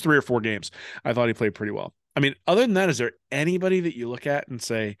 or 4 games. I thought he played pretty well. I mean, other than that, is there anybody that you look at and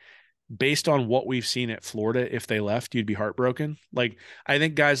say, based on what we've seen at Florida, if they left, you'd be heartbroken? Like, I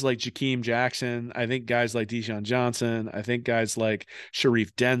think guys like Jakeem Jackson, I think guys like Dijon Johnson, I think guys like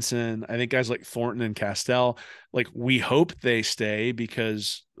Sharif Denson, I think guys like Thornton and Castell, like, we hope they stay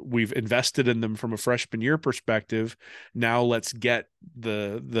because we've invested in them from a freshman year perspective. Now let's get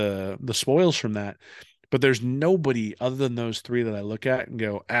the spoils from that. But there's nobody other than those 3 that I look at and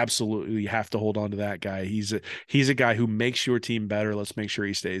go, absolutely, you have to hold on to that guy. He's a guy who makes your team better. Let's make sure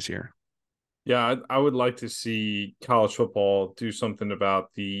he stays here. Yeah, I would like to see college football do something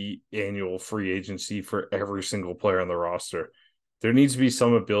about the annual free agency for every single player on the roster. There needs to be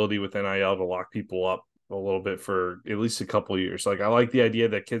some ability with NIL to lock people up a little bit for at least a couple of years. Like, I like the idea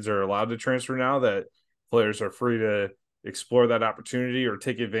that kids are allowed to transfer now, that players are free to explore that opportunity or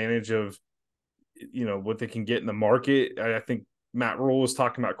take advantage of, what they can get in the market. I think Matt Rule was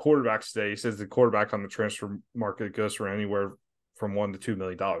talking about quarterbacks today. He says the quarterback on the transfer market goes for anywhere from $1 to $2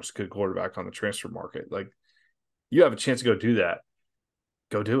 million. Good quarterback on the transfer market. Like, you have a chance to go do that.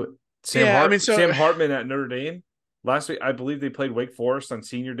 Go do it. Sam Hartman at Notre Dame last week, I believe they played Wake Forest on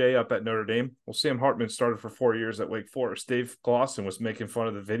senior day up at Notre Dame. Well, Sam Hartman started for 4 years at Wake Forest. Dave Clawson was making fun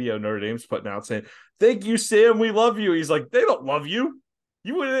of the video Notre Dame's putting out saying, "Thank you, Sam. We love you." He's like, "They don't love you.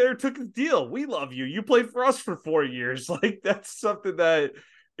 You went in there and took the deal. We love you. You played for us for 4 years." Like, that's something that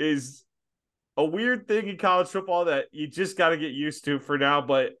is a weird thing in college football that you just got to get used to for now.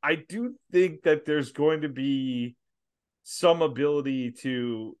 But I do think that there's going to be some ability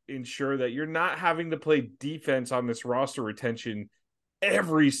to ensure that you're not having to play defense on this roster retention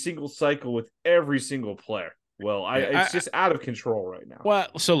every single cycle with every single player. Well, it's just out of control right now. Well,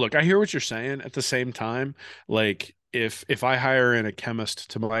 so look, I hear what you're saying. At the same time, like if I hire in a chemist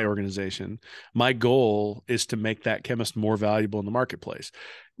to my organization, my goal is to make that chemist more valuable in the marketplace.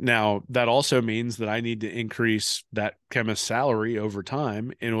 Now, that also means that I need to increase that chemist's salary over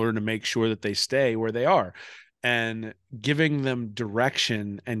time in order to make sure that they stay where they are. And giving them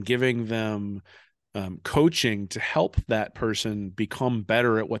direction and giving them coaching to help that person become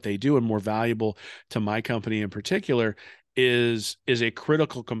better at what they do and more valuable to my company in particular is a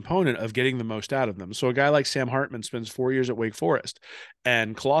critical component of getting the most out of them. So a guy like Sam Hartman spends 4 years at Wake Forest,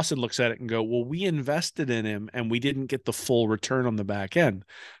 and Clausen looks at it and go, well, we invested in him and we didn't get the full return on the back end.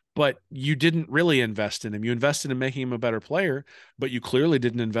 But you didn't really invest in him. You invested in making him a better player, but you clearly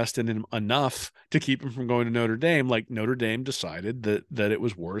didn't invest in him enough to keep him from going to Notre Dame. Like Notre Dame decided that it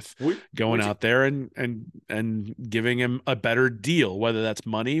was worth going out there and giving him a better deal, whether that's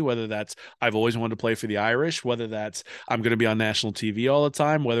money, whether that's I've always wanted to play for the Irish, whether that's I'm going to be on national TV all the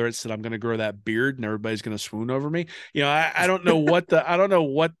time, whether it's that I'm going to grow that beard and everybody's going to swoon over me. You know, I don't know what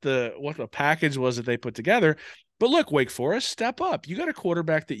the package was that they put together. But look, Wake Forest, step up. You got a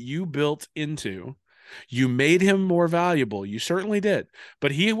quarterback that you built into. You made him more valuable. You certainly did.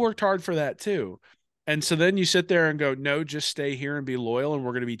 But he worked hard for that too. And so then you sit there and go, no, just stay here and be loyal and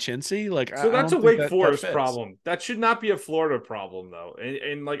we're going to be chintzy. Like, so that's a Wake Forest problem. That should not be a Florida problem, though.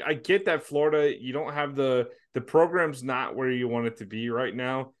 And like, I get that Florida, you don't have the program's not where you want it to be right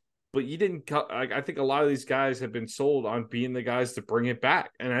now. But you didn't. I think a lot of these guys have been sold on being the guys to bring it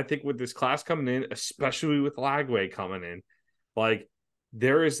back. And I think with this class coming in, especially with Lagway coming in, like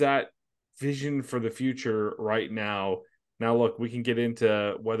there is that vision for the future right now. Now, look, we can get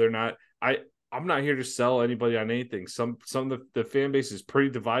into whether or not I'm not here to sell anybody on anything. Some of the fan base is pretty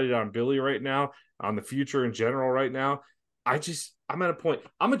divided on Billy right now, on the future in general right now. I'm at a point.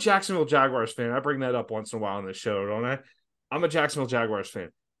 I'm a Jacksonville Jaguars fan. I bring that up once in a while on the show, don't I? I'm a Jacksonville Jaguars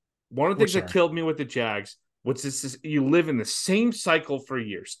fan. One of the things that killed me with the Jags was this: you live in the same cycle for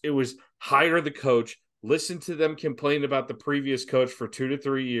years. It was hire the coach, listen to them complain about the previous coach for 2 to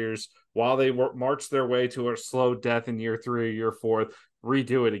 3 years while they march their way to a slow death in year 3 or year 4,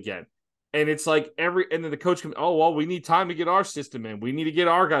 redo it again. And it's like and then the coach can, oh, well, we need time to get our system in. We need to get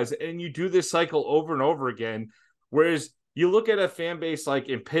our guys. And you do this cycle over and over again. Whereas you look at a fan base like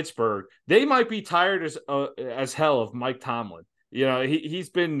in Pittsburgh, they might be tired as hell of Mike Tomlin. You know, he's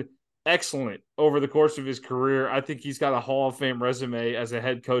been excellent over the course of his career. I think he's got a Hall of Fame resume as a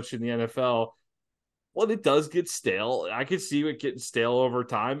head coach in the NFL. Well, it does get stale. I can see it getting stale over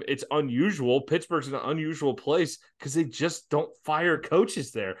time. It's unusual. Pittsburgh's an unusual place because they just don't fire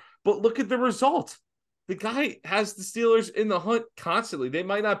coaches there. But look at the result. The guy has the Steelers in the hunt constantly. They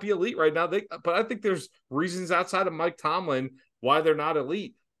might not be elite right now, but I think there's reasons outside of Mike Tomlin why they're not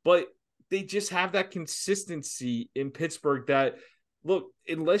elite. But they just have that consistency in Pittsburgh that, look,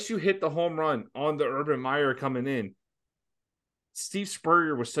 unless you hit the home run on the Urban Meyer coming in, Steve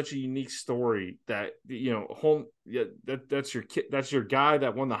Spurrier was such a unique story that, you know, that's your kid, that's your guy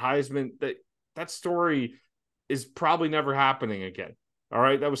that won the Heisman. That story is probably never happening again. All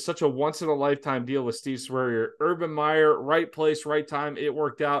right. That was such a once in a lifetime deal with Steve Spurrier. Urban Meyer, right place, right time. It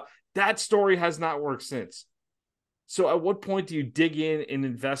worked out. That story has not worked since. So at what point do you dig in and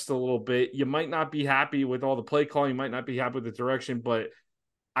invest a little bit? You might not be happy with all the play calling. You might not be happy with the direction, but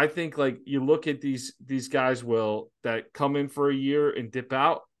I think like you look at these guys, Will, that come in for a year and dip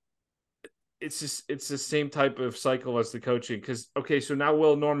out. It's the same type of cycle as the coaching. Because, okay, so now,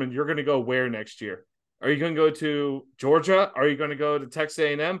 Will Norman, you're going to go where next year? Are you going to go to Georgia? Are you going to go to Texas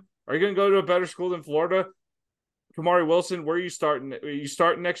A&M? Are you going to go to a better school than Florida? Kamari Wilson, where are you starting? Are you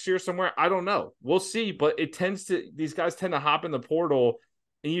starting next year somewhere? I don't know. We'll see. But these guys tend to hop in the portal,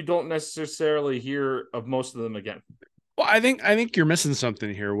 and you don't necessarily hear of most of them again. Well, I think you're missing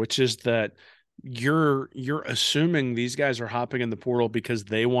something here, which is that you're assuming these guys are hopping in the portal because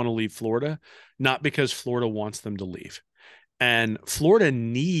they want to leave Florida, not because Florida wants them to leave. And Florida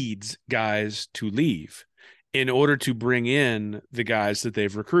needs guys to leave in order to bring in the guys that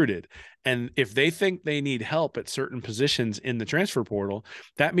they've recruited. And if they think they need help at certain positions in the transfer portal,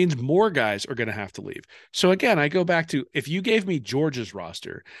 that means more guys are going to have to leave. So again, I go back to, if you gave me Georgia's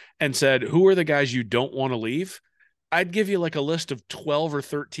roster and said, who are the guys you don't want to leave? I'd give you like a list of 12 or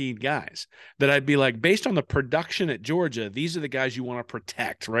 13 guys that I'd be like, based on the production at Georgia, these are the guys you want to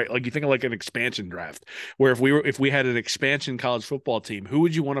protect, right? Like you think of like an expansion draft, where if we had an expansion college football team, who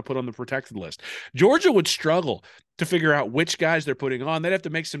would you want to put on the protected list? Georgia would struggle to figure out which guys they're putting on. They'd have to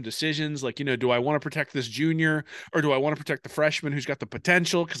make some decisions like, do I want to protect this junior or do I want to protect the freshman who's got the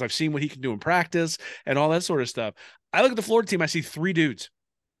potential because I've seen what he can do in practice and all that sort of stuff. I look at the Florida team, I see 3 dudes.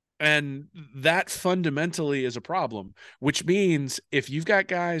 And that fundamentally is a problem, which means if you've got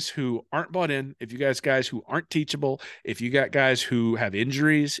guys who aren't bought in, if you guys who aren't teachable, if you got guys who have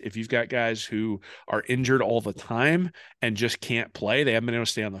injuries, if you've got guys who are injured all the time and just can't play, they haven't been able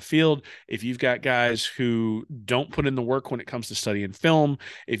to stay on the field. If you've got guys who don't put in the work when it comes to studying film,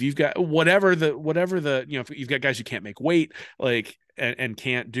 if you've got whatever the, if you've got guys who can't make weight, like, and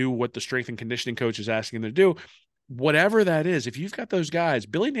can't do what the strength and conditioning coach is asking them to do, whatever that is, if you've got those guys,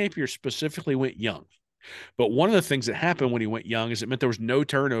 Billy Napier specifically went young. But one of the things that happened when he went young is it meant there was no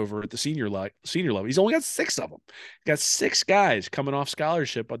turnover at the senior level. He's only got 6 of them. He got 6 guys coming off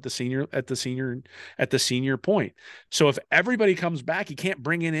scholarship at the senior point. So if everybody comes back, he can't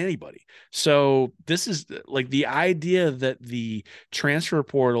bring in anybody. So this is like the idea that the transfer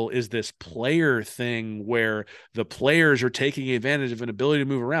portal is this player thing where the players are taking advantage of an ability to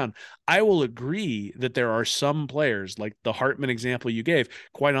move around. I will agree that there are some players, like the Hartman example you gave,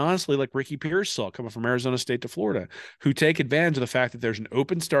 quite honestly, like Ricky Pearsall coming from Arizona State to Florida, who take advantage of the fact that there's an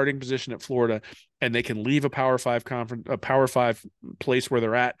open starting position at Florida and they can leave a Power 5 place where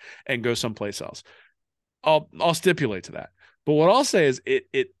they're at and go someplace else. I'll stipulate to that. But what I'll say is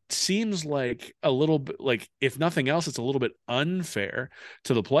it seems like a little bit like, if nothing else, it's a little bit unfair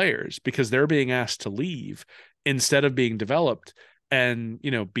to the players because they're being asked to leave instead of being developed. And,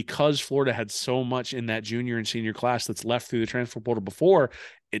 because Florida had so much in that junior and senior class that's left through the transfer portal before,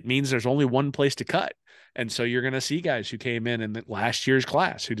 it means there's only one place to cut. And so you're going to see guys who came in the last year's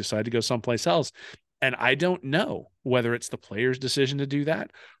class who decided to go someplace else. And I don't know whether it's the player's decision to do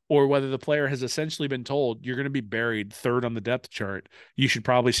that or whether the player has essentially been told you're going to be buried 3rd on the depth chart. You should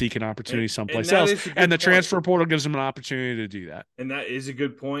probably seek an opportunity someplace else. And the transfer portal gives them an opportunity to do that. And that is a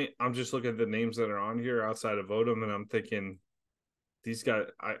good point. I'm just looking at the names that are on here outside of Odom, and I'm thinking these guys,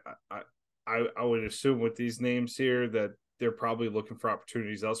 I would assume with these names here that they're probably looking for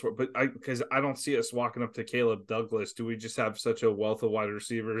opportunities elsewhere. But because I don't see us walking up to Caleb Douglas. Do we just have such a wealth of wide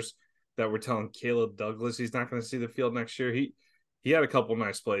receivers that we're telling Caleb Douglas he's not going to see the field next year? He had a couple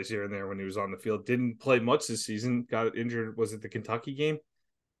nice plays here and there when he was on the field. Didn't play much this season. Got injured. Was it the Kentucky game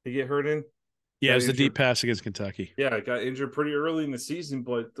he get hurt in? Yeah, it was the deep pass against Kentucky. Yeah, got injured pretty early in the season,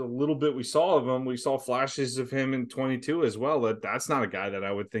 but the little bit we saw of him, we saw flashes of him in 22 as well. That's not a guy that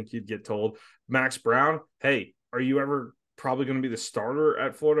I would think you'd get told. Max Brown, hey, are you ever probably going to be the starter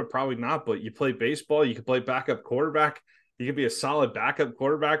at Florida? Probably not, but you play baseball. You can play backup quarterback. You can be a solid backup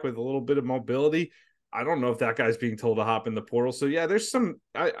quarterback with a little bit of mobility. I don't know if that guy's being told to hop in the portal. So, yeah, there's some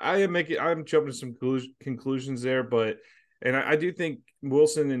 – I'm jumping to some conclusions there, but – and I do think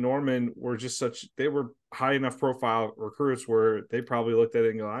Wilson and Norman were just they were high enough profile recruits where they probably looked at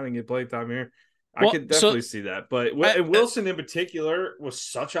it and go, I didn't get playing time here. I could definitely see that. But Wilson in particular was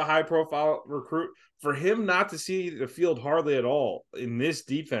such a high profile recruit. For him not to see the field hardly at all in this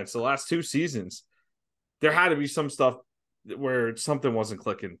defense the last 2 seasons, there had to be some stuff where something wasn't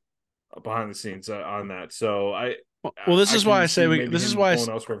clicking behind the scenes on that. So this is why I say going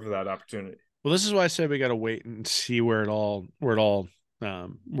elsewhere for that opportunity. Well, this is why I said we got to wait and see where it all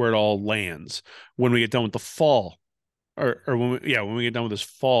lands when we get done with the fall, or when we get done with this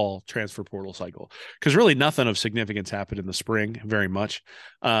fall transfer portal cycle. Because really nothing of significance happened in the spring, very much.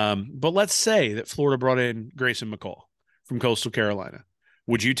 But let's say that Florida brought in Grayson McCall from Coastal Carolina.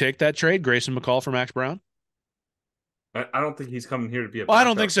 Would you take that trade, Grayson McCall for Max Brown? I don't think he's coming here to be a I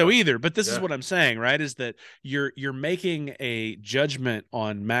don't think so either, but this is what I'm saying, right? Is that you're making a judgment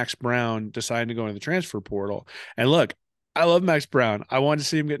on Max Brown deciding to go into the transfer portal. And look, I love Max Brown. I want to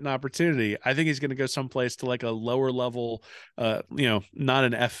see him get an opportunity. I think he's going to go someplace to like a lower level, not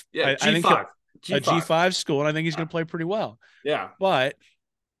an F. Yeah, I think a G5 school, and I think he's going to play pretty well. Yeah. But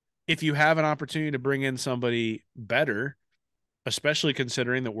if you have an opportunity to bring in somebody better, especially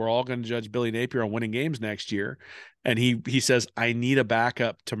considering that we're all going to judge Billy Napier on winning games next year. And he says, I need a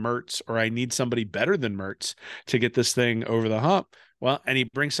backup to Mertz, or I need somebody better than Mertz to get this thing over the hump. Well, and he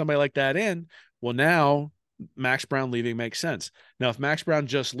brings somebody like that in. Well, now Max Brown leaving makes sense. Now, if Max Brown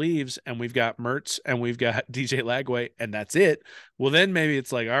just leaves and we've got Mertz and we've got DJ Lagway and that's it, well, then maybe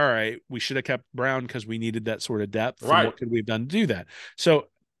it's like, all right, we should have kept Brown because we needed that sort of depth. Right. What could we have done to do that? So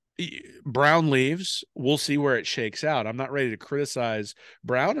Brown leaves. We'll see where it shakes out. I'm not ready to criticize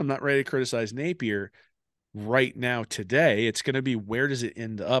Brown. I'm not ready to criticize Napier. right now today. It's going to be, where does it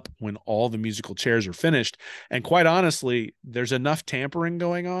end up when all the musical chairs are finished? And quite honestly, there's enough tampering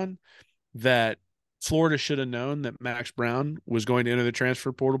going on that Florida should have known that Max Brown was going to enter the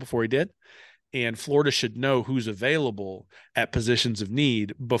transfer portal before he did. And Florida should know who's available at positions of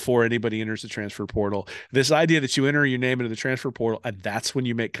need before anybody enters the transfer portal. This idea that you enter your name into the transfer portal and that's when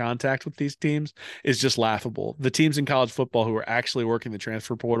you make contact with these teams is just laughable. The teams in college football who are actually working the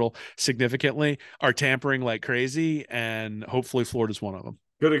transfer portal significantly are tampering like crazy, and hopefully Florida's one of them.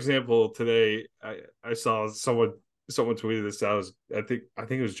 Good example today. I saw someone tweeted this out. I think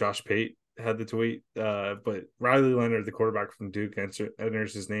it was Josh Pate had the tweet, but Riley Leonard, the quarterback from Duke,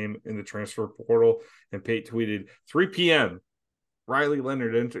 enters his name in the transfer portal, and Pate tweeted 3 p.m. Riley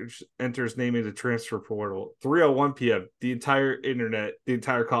Leonard enters name in the transfer portal. 3:01 p.m. The entire internet, the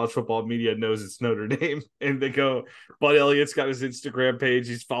entire college football media knows it's Notre Dame, and they go. Bud Elliott's got his Instagram page.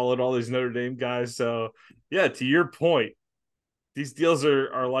 He's followed all these Notre Dame guys. So yeah, to your point, these deals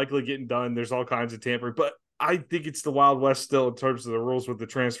are likely getting done. There's all kinds of tampering, but I think it's the Wild West still in terms of the rules with the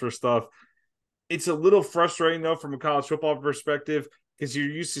transfer stuff. It's a little frustrating though from a college football perspective, because you're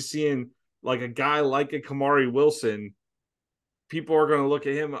used to seeing like a guy like a Kamari Wilson. People are going to look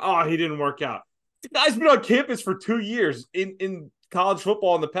at him. Oh, he didn't work out. The guy's been on campus for 2 years in college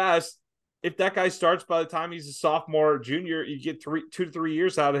football in the past. If that guy starts by the time he's a sophomore or junior, you get 2 to 3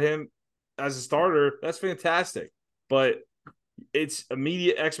 years out of him as a starter. That's fantastic. But it's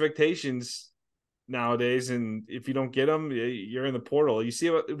immediate expectations nowadays, and if you don't get them, you're in the portal. You see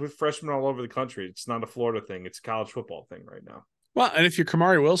it with freshmen all over the country. It's not a Florida thing; it's a college football thing right now. Well, and if you're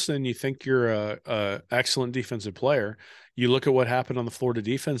Kamari Wilson, you think you're a excellent defensive player. You look at what happened on the Florida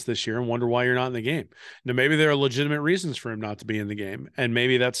defense this year and wonder why you're not in the game. Now, maybe there are legitimate reasons for him not to be in the game, and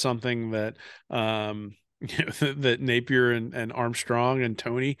maybe that's something that that Napier and Armstrong and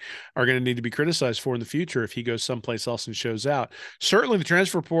Tony are going to need to be criticized for in the future if he goes someplace else and shows out. Certainly the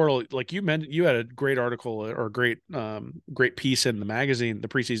transfer portal, like you mentioned, you had a great article or great piece in the magazine, the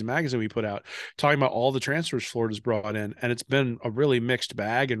preseason magazine we put out, talking about all the transfers Florida's brought in, and it's been a really mixed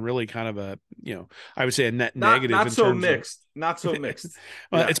bag and really kind of a, I would say a net negative. Not so mixed. Not so mixed.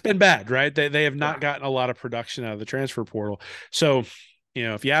 Well, it's been bad, right? They have not gotten a lot of production out of the transfer portal. So,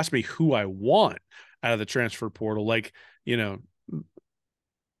 if you ask me who I want out of the transfer portal,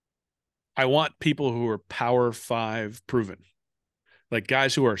 I want people who are Power 5 proven, like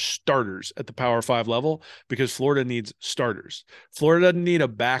guys who are starters at the Power 5 level, because Florida needs starters. Florida doesn't need a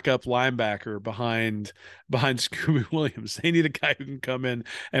backup linebacker behind Scooby Williams. They need a guy who can come in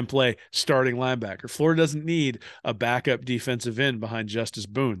and play starting linebacker. Florida doesn't need a backup defensive end behind Justice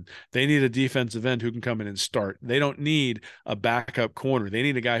Boone. They need a defensive end who can come in and start. They don't need a backup corner. They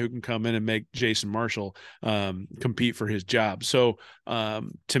need a guy who can come in and make Jason Marshall compete for his job. So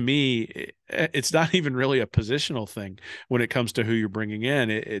to me, it's not even really a positional thing when it comes to who you're bringing in.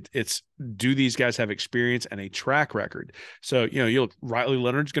 It's do these guys have experience and a track record? So Riley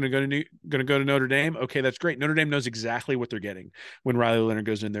Leonard's going to go to Notre Dame. Okay, that's great. Notre Dame knows exactly what they're getting when Riley Leonard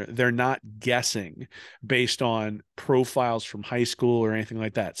goes in there. They're not guessing based on profiles from high school or anything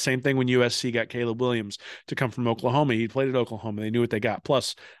like that. Same thing when USC got Caleb Williams to come from Oklahoma. He played at Oklahoma. They knew what they got.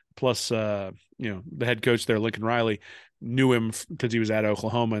 Plus, the head coach there, Lincoln Riley, knew him because he was at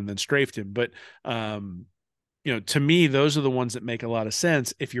Oklahoma and then strafed him. But to me, those are the ones that make a lot of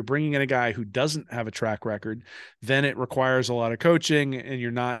sense. If you're bringing in a guy who doesn't have a track record, then it requires a lot of coaching and you're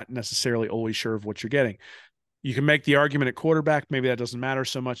not necessarily always sure of what you're getting. You can make the argument at quarterback. Maybe that doesn't matter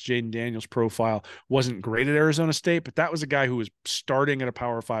so much. Jaden Daniels' profile wasn't great at Arizona State, but that was a guy who was starting at a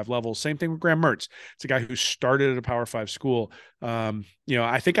Power 5 level. Same thing with Graham Mertz. It's a guy who started at a Power 5 school.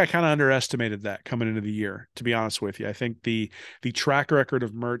 I think I kind of underestimated that coming into the year, to be honest with you. I think the track record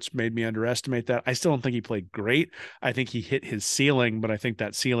of Mertz made me underestimate that. I still don't think he played great. I think he hit his ceiling, but I think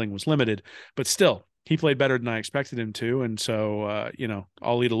that ceiling was limited. But still, he played better than I expected him to. And so,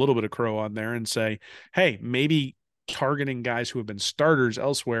 I'll eat a little bit of crow on there and say, hey, maybe targeting guys who have been starters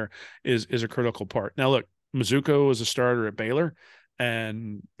elsewhere is a critical part. Now, look, Mizuko was a starter at Baylor,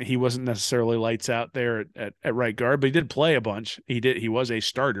 and he wasn't necessarily lights out there at right guard, but he did play a bunch. He was a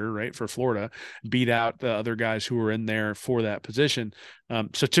starter, right, for Florida, beat out the other guys who were in there for that position.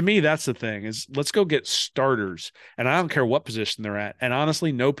 So to me, that's the thing, is let's go get starters. And I don't care what position they're at. And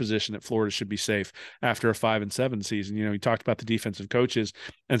honestly, no position at Florida should be safe after a 5-7 season. You talked about the defensive coaches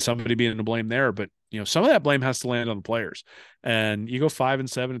and somebody being to blame there, but some of that blame has to land on the players. And you go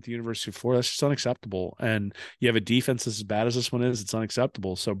 5-7 at the University of Florida, that's just unacceptable. And you have a defense as bad as this one is, it's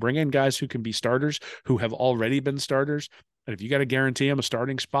unacceptable. So bring in guys who can be starters, who have already been starters, And if you got to guarantee him a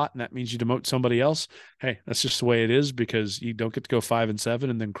starting spot and that means you demote somebody else, hey, that's just the way it is, because you don't get to go 5-7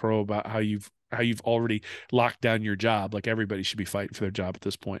 and then crow about how you've already locked down your job. Like, everybody should be fighting for their job at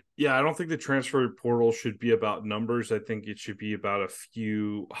this point. Yeah, I don't think the transfer portal should be about numbers. I think it should be about a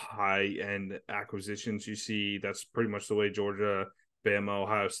few high-end acquisitions. You see, that's pretty much the way Georgia, Bama,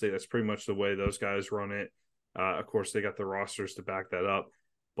 Ohio State, that's pretty much the way those guys run it. Of course, they got the rosters to back that up.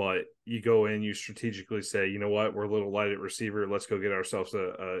 But you go in, you strategically say, you know what, we're a little light at receiver. Let's go get ourselves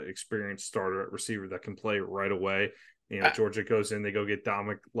a experienced starter at receiver that can play right away. Georgia goes in, they go get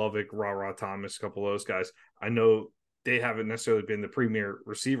Dominic Lovick, Ra Thomas, a couple of those guys. I know they haven't necessarily been the premier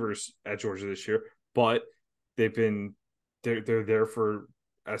receivers at Georgia this year, but they're there for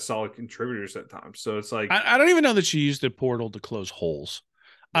as solid contributors at times. So it's like, I don't even know that you use the portal to close holes.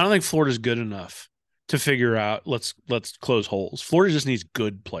 I don't think Florida's good enough to figure out let's close holes. Florida just needs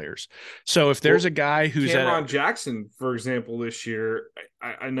good players. So if there's a guy who's Cameron Jackson, for example, this year,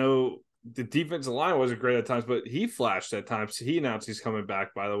 I know the defensive line wasn't great at times, but he flashed at times. He announced he's coming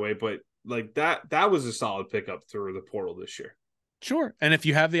back, by the way. But like that was a solid pickup through the portal this year. Sure. And if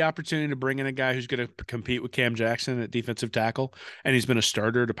you have the opportunity to bring in a guy who's going to compete with Cam Jackson at defensive tackle, and he's been a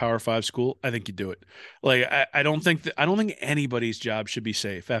starter at a Power 5 school, I think you do it. Like, I don't think anybody's job should be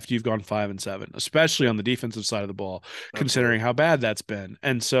safe after you've gone 5-7, especially on the defensive side of the ball, considering how bad that's been.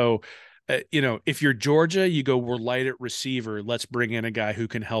 And so, if you're Georgia, you go, we're light at receiver. Let's bring in a guy who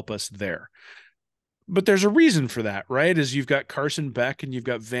can help us there. But there's a reason for that, right? Is you've got Carson Beck and you've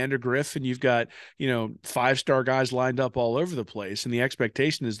got Vandergriff and you've got, 5-star guys lined up all over the place. And the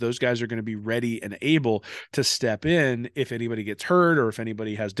expectation is those guys are going to be ready and able to step in if anybody gets hurt, or if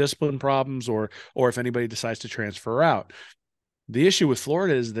anybody has discipline problems, or if anybody decides to transfer out. The issue with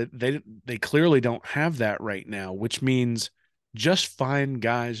Florida is that they clearly don't have that right now, which means just find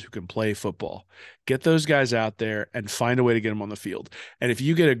guys who can play football. Get those guys out there and find a way to get them on the field. And if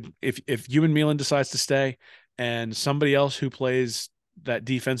you get if Ewan Meelan decides to stay and somebody else who plays that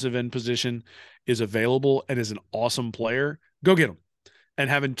defensive end position is available and is an awesome player, go get them. And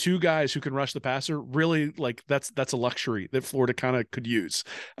having two guys who can rush the passer, really, like, that's a luxury that Florida kind of could use,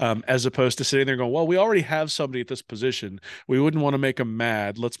 as opposed to sitting there going, well, we already have somebody at this position. We wouldn't want to make them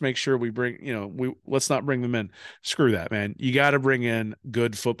mad. Let's make sure we bring, let's not bring them in. Screw that, man. You got to bring in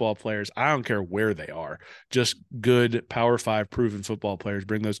good football players. I don't care where they are, just good Power 5 proven football players.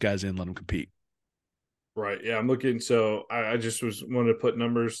 Bring those guys in, let them compete. Right. Yeah, I'm looking. So I just wanted to put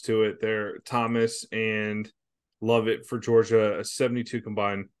numbers to it there. Thomas and Lovett for Georgia, 72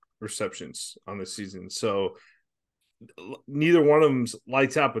 combined receptions on the season. So neither one of them's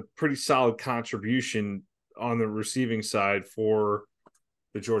lights out, but pretty solid contribution on the receiving side for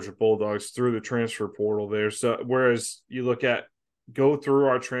the Georgia Bulldogs through the transfer portal there. So whereas you go through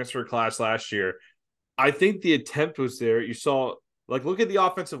our transfer class last year, I think the attempt was there. You saw, look at the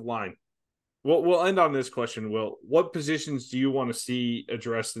offensive line. We'll end on this question, Will. What positions do you want to see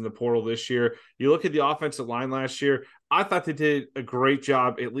addressed in the portal this year? You look at the offensive line last year. I thought they did a great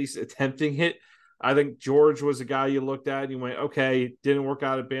job at least attempting it. I think George was a guy you looked at and you went, okay, didn't work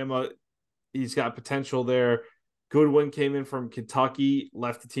out at Bama. He's got potential there. Goodwin came in from Kentucky,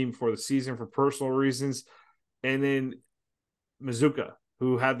 left the team before the season for personal reasons. And then Mazuka,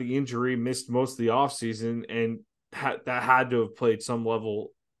 who had the injury, missed most of the offseason, and that had to have played some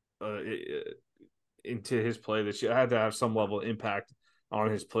level into his play this year. I had to have some level of impact on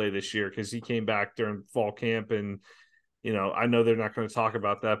his play this year because he came back during fall camp, and I know they're not going to talk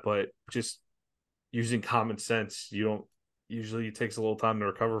about that, but just using common sense, it takes a little time to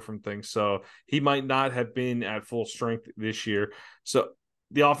recover from things. So he might not have been at full strength this year. So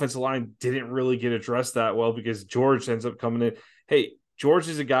the offensive line didn't really get addressed that well because George ends up coming in. Hey, George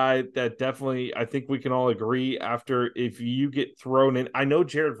is a guy that definitely, I think we can all agree, after if you get thrown in, I know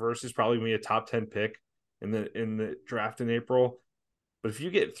Jared Verse is probably going to be a top 10 pick in the draft in April, but if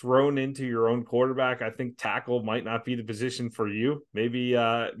you get thrown into your own quarterback, I think tackle might not be the position for you. Maybe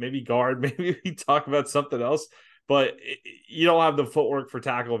guard, maybe we talk about something else, but you don't have the footwork for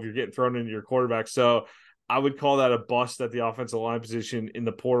tackle if you're getting thrown into your quarterback. So I would call that a bust at the offensive line position in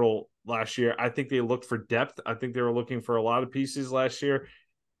the portal last year. I think they looked for depth. I think they were looking for a lot of pieces last year.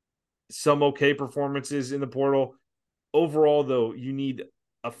 Some okay performances in the portal. Overall, though, you need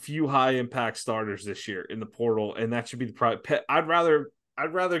a few high impact starters this year in the portal, and that should be the priority. I'd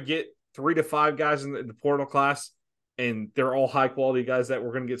rather get 3 to 5 guys in the portal class, and they're all high quality guys that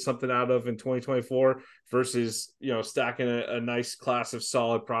we're going to get something out of in 2024 versus stacking a nice class of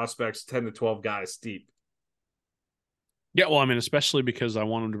solid prospects, 10 to 12 guys deep. Yeah, well, I mean, especially because I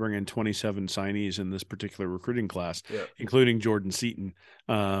want him to bring in 27 signees in this particular recruiting class, Yeah. including Jordan Seaton.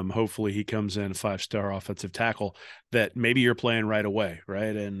 Hopefully, he comes in 5-star offensive tackle that maybe you're playing right away,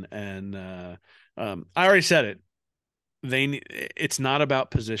 right? And I already said it. It's not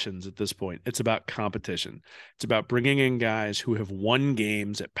about positions at this point. It's about competition. It's about bringing in guys who have won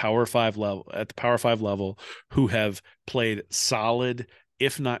games at the Power 5 level, who have played solid,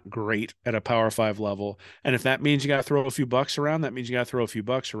 if not great, at a Power 5 level. And if that means you got to throw a few bucks around, that means you got to throw a few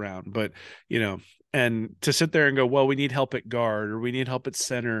bucks around. But, you know, and to sit there and go, well, we need help at guard, or we need help at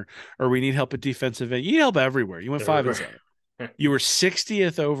center, or we need help at defensive end. You need help everywhere. You went 5 and Everywhere. 7. You were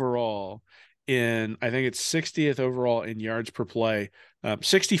 60th overall I think it's 60th overall in yards per play,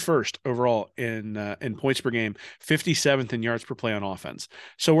 61st overall in points per game, 57th in yards per play on offense.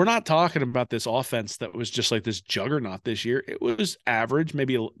 So we're not talking about this offense that was just like this juggernaut this year. It was average,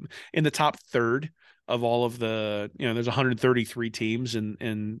 maybe in the top third of all of there's 133 teams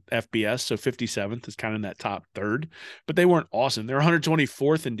in FBS, so 57th is kind of in that top third, but they weren't awesome. They're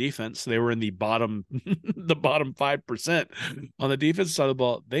 124th in defense. They were in the bottom the bottom 5% on the defense side of the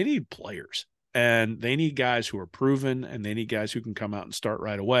ball. They need players. And they need guys who are proven, and they need guys who can come out and start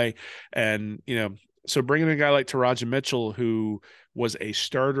right away. And, so bringing in a guy like Taraja Mitchell, who was a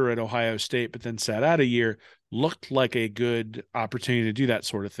starter at Ohio State, but then sat out a year, looked like a good opportunity to do that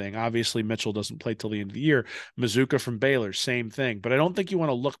sort of thing. Obviously, Mitchell doesn't play till the end of the year. Mazuka from Baylor, same thing. But I don't think you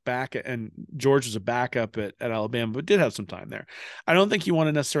want to look back and George was a backup at Alabama, but did have some time there. I don't think you want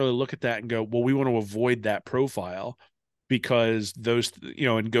to necessarily look at that and go, well, we want to avoid that profile because those,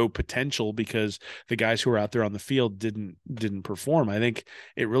 and go potential because the guys who are out there on the field didn't perform. I think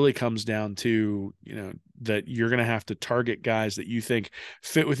it really comes down to, that you're going to have to target guys that you think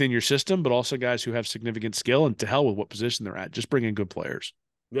fit within your system, but also guys who have significant skill, and to hell with what position they're at. Just bring in good players.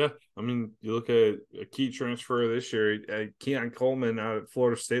 Yeah, I mean, you look at a key transfer this year, Keon Coleman out at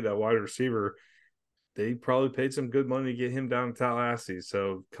Florida State, that wide receiver. They probably paid some good money to get him down to Tallahassee.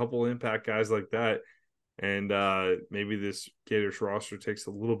 So a couple impact guys like that. And maybe this Gators roster takes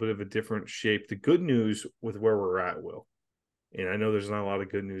a little bit of a different shape. The good news with where we're at, Will, and I know there's not a lot of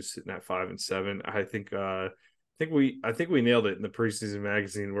good news sitting at 5 and 7. I think we nailed it in the preseason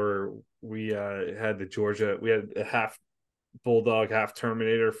magazine where we had we had a half bulldog, half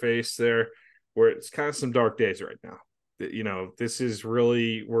Terminator face there, where it's kind of some dark days right now. This is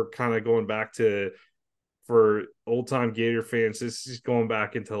really, we're kind of going back to, for old time Gator fans, this is going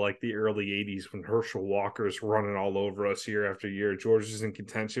back into like the early 80s when Herschel Walker's running all over us year after year. Georgia's in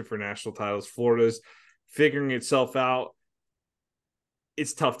contention for national titles. Florida's figuring itself out.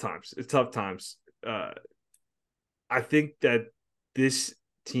 It's tough times. I think that this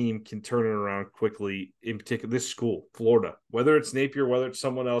team can turn it around quickly, in particular, this school, Florida, whether it's Napier, whether it's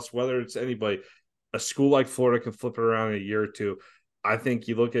someone else, whether it's anybody, a school like Florida can flip it around in a year or two. I think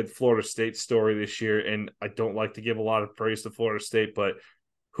you look at Florida State's story this year, and I don't like to give a lot of praise to Florida State, but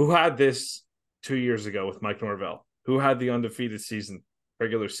who had this 2 years ago with Mike Norvell? Who had the undefeated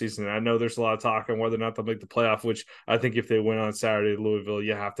regular season? And I know there's a lot of talk on whether or not they'll make the playoff, which I think if they win on Saturday at Louisville,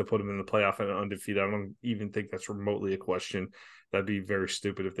 you have to put them in the playoff and undefeated. I don't even think that's remotely a question. That'd be very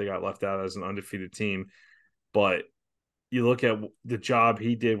stupid if they got left out as an undefeated team. But you look at the job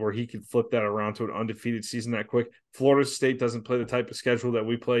he did where he could flip that around to an undefeated season that quick. Florida State doesn't play the type of schedule that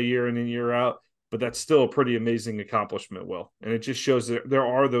we play year in and year out, but that's still a pretty amazing accomplishment, Will. And it just shows that there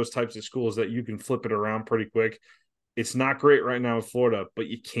are those types of schools that you can flip it around pretty quick. It's not great right now in Florida, but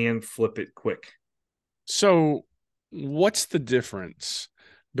you can flip it quick. So what's the difference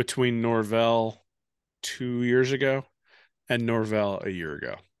between Norvell 2 years ago and Norvell a year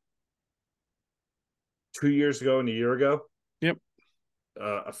ago? 2 years ago and a year ago. Yep.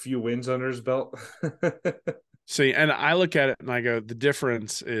 A few wins under his belt. See, and I look at it and I go, the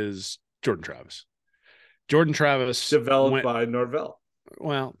difference is Jordan Travis. Jordan Travis developed by Norvell.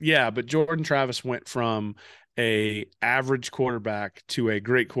 Well, yeah, but Jordan Travis went from a average quarterback to a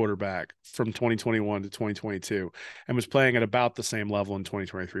great quarterback from 2021 to 2022 and was playing at about the same level in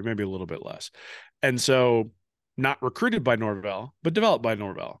 2023, maybe a little bit less. And so not recruited by Norvell, but developed by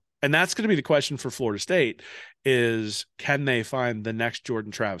Norvell. And that's going to be the question for Florida State is, can they find the next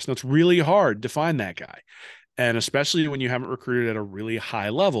Jordan Travis? Now, it's really hard to find that guy. And especially when you haven't recruited at a really high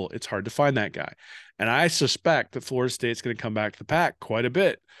level, it's hard to find that guy. And I suspect that Florida State's going to come back to the pack quite a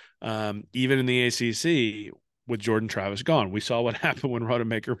bit, even in the ACC with Jordan Travis gone. We saw what happened when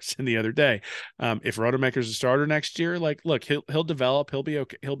Rodemaker was in the other day. If Rodemaker's a starter next year, look, he'll develop. He'll be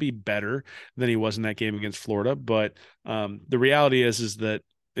okay. He'll be better than he was in that game against Florida. But the reality is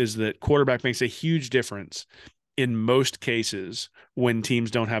that quarterback makes a huge difference in most cases when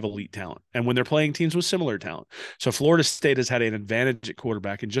teams don't have elite talent and when they're playing teams with similar talent. So Florida State has had an advantage at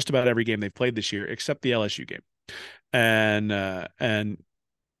quarterback in just about every game they've played this year, except the LSU game.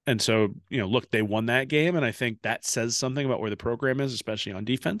 And so, look, they won that game, and I think that says something about where the program is, especially on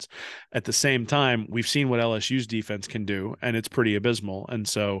defense. At the same time, we've seen what LSU's defense can do, and it's pretty abysmal. And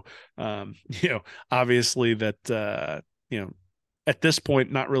so, obviously at this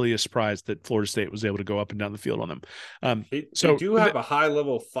point, not really a surprise that Florida State was able to go up and down the field on them. They do have a high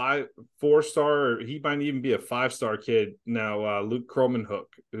level 4-star, or he might even be a 5-star kid now. Luke Kromenhoek,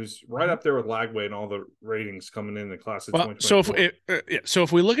 who's right up there with Lagway and all the ratings coming in the class of 2024. So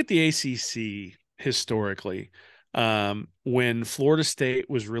if we look at the ACC historically, when Florida State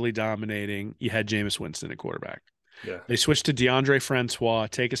was really dominating, you had Jameis Winston at quarterback. Yeah, they switched to DeAndre Francois.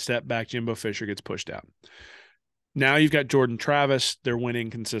 Take a step back, Jimbo Fisher gets pushed out. Now you've got Jordan Travis. They're winning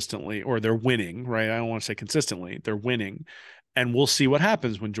consistently, or they're winning, right? I don't want to say consistently. They're winning. And we'll see what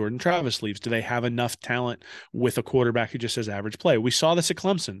happens when Jordan Travis leaves. Do they have enough talent with a quarterback who just has average play? We saw this at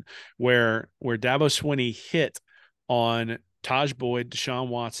Clemson, where Dabo Swinney hit on Taj Boyd, Deshaun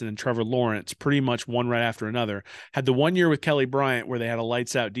Watson, and Trevor Lawrence pretty much one right after another. Had the 1 year with Kelly Bryant where they had a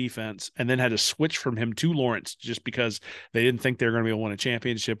lights out defense and then had to switch from him to Lawrence just because they didn't think they were going to be able to win a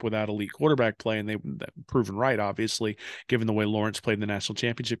championship without elite quarterback play. And they've proven right, obviously, given the way Lawrence played in the national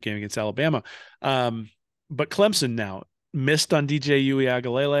championship game against Alabama. But Clemson now missed on DJ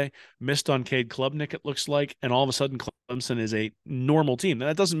Uiagalelei, missed on Cade Klubnik, it looks like, and all of a sudden Clemson is a normal team. Now,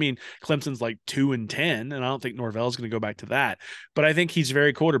 that doesn't mean Clemson's like 2-10, and I don't think Norvell's going to go back to that, but I think he's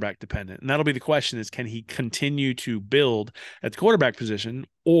very quarterback dependent, and that'll be the question: is can he continue to build at the quarterback position,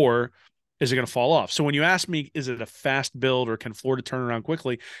 or is it going to fall off? So when you ask me, is it a fast build or can Florida turn around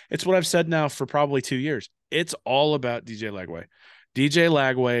quickly? It's what I've said now for probably 2 years. It's all about DJ Lagway. DJ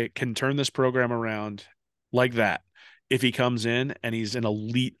Lagway can turn this program around like that if he comes in and he's an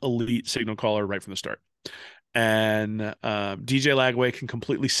elite signal caller right from the start. And DJ Lagway can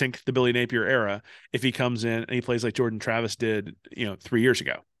completely sink the Billy Napier era if he comes in and he plays like Jordan Travis did, 3 years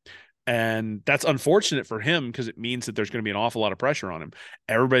ago. And that's unfortunate for him because it means that there's going to be an awful lot of pressure on him.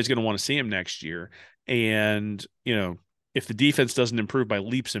 Everybody's going to want to see him next year. And, if the defense doesn't improve by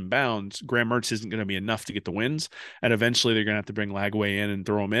leaps and bounds, Graham Mertz isn't going to be enough to get the wins. And eventually they're going to have to bring Lagway in and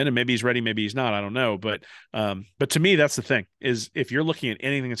throw him in. And maybe he's ready, maybe he's not. I don't know. But to me, that's the thing, is if you're looking at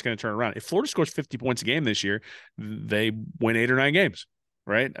anything that's going to turn around, if Florida scores 50 points a game this year, they win 8 or 9 games.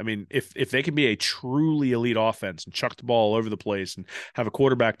 Right. I mean, if they can be a truly elite offense and chuck the ball all over the place and have a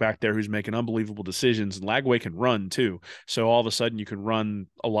quarterback back there who's making unbelievable decisions, and Lagway can run too. So all of a sudden you can run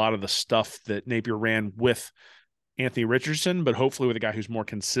a lot of the stuff that Napier ran with Anthony Richardson, but hopefully with a guy who's more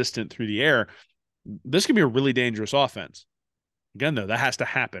consistent through the air. This can be a really dangerous offense. Again, though, that has to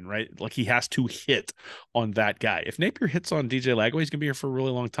happen, right? Like, he has to hit on that guy. If Napier hits on DJ Lagway, he's going to be here for a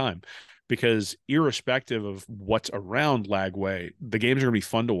really long time, because irrespective of what's around Lagway, the games are going to be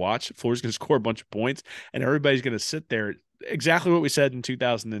fun to watch. Florida's going to score a bunch of points, and everybody's going to sit there. Exactly what we said in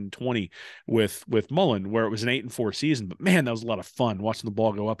 2020 with Mullen, where it was an 8-4 season. But man, that was a lot of fun watching the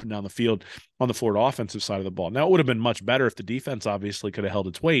ball go up and down the field on the Florida offensive side of the ball. Now, it would have been much better if the defense obviously could have held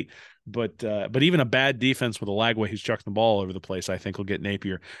its weight. But even a bad defense with a Lagway who's chucking the ball over the place, I think will get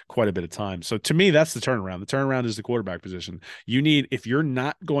Napier quite a bit of time. So to me, that's the turnaround. The turnaround is the quarterback position. If you're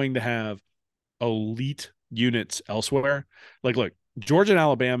not going to have elite units elsewhere, look, Georgia and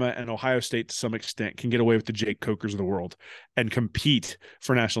Alabama and Ohio State to some extent can get away with the Jake Cokers of the world and compete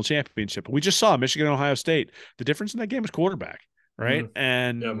for national championship. We just saw Michigan and Ohio State. The difference in that game is quarterback, right? Mm-hmm.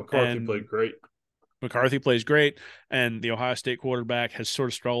 And McCarthy played great. McCarthy plays great, and the Ohio State quarterback has sort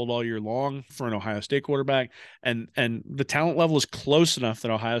of struggled all year long for an Ohio State quarterback, and the talent level is close enough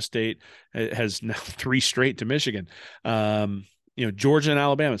that Ohio State has now 3 straight to Michigan. Georgia and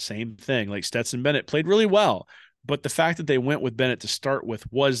Alabama, same thing. Like, Stetson Bennett played really well. But the fact that they went with Bennett to start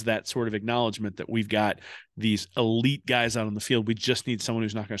with was that sort of acknowledgement that we've got these elite guys out on the field. We just need someone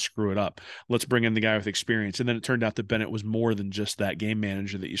who's not going to screw it up. Let's bring in the guy with experience. And then it turned out that Bennett was more than just that game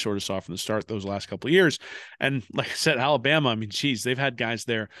manager that you sort of saw from the start those last couple of years. And like I said, Alabama, I mean, geez, they've had guys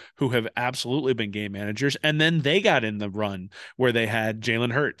there who have absolutely been game managers. And then they got in the run where they had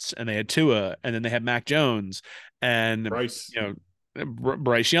Jalen Hurts and they had Tua, and then they had Mac Jones and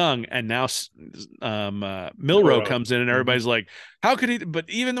Bryce Young, and now Milroe comes in, and everybody's like, how could he? But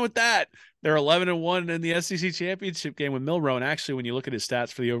even with that, they're 11-1 in the SEC championship game with Milroe. And actually, when you look at his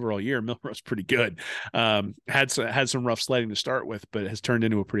stats for the overall year, Milroe's pretty good. Had some rough sledding to start with, but has turned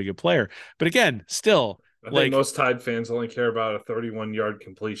into a pretty good player. But again, still, I think most Tide fans only care about a 31-yard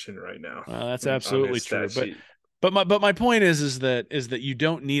completion right now. That's absolutely true. But my point is that you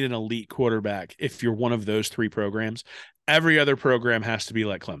don't need an elite quarterback if you're one of those three programs. Every other program has to be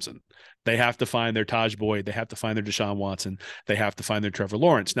like Clemson. They have to find their Taj Boyd. They have to find their Deshaun Watson. They have to find their Trevor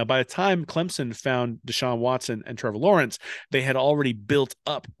Lawrence. Now, by the time Clemson found Deshaun Watson and Trevor Lawrence, they had already built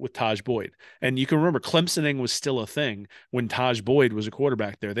up with Taj Boyd. And you can remember Clemsoning was still a thing when Taj Boyd was a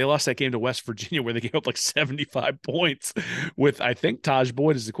quarterback there. They lost that game to West Virginia where they gave up like 75 points with, I think, Taj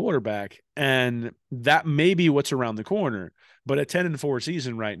Boyd as the quarterback. And that may be what's around the corner. But a 10-4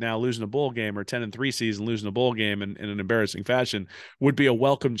 season right now, losing a bowl game, or 10-3 season, losing a bowl game in an embarrassing fashion would be a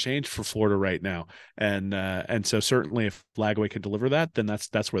welcome change for Florida right now. And so certainly if Lagway can deliver that, then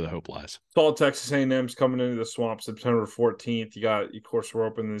that's where the hope lies. All Texas A&M's coming into the Swamp September 14th. You got, of course, we're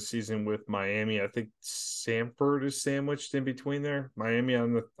opening the season with Miami. I think Samford is sandwiched in between there. Miami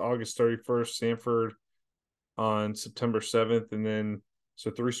on the August 31st, Samford on September 7th, and then so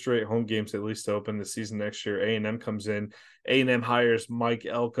 3 straight home games at least to open the season next year. A&M comes in. A&M hires Mike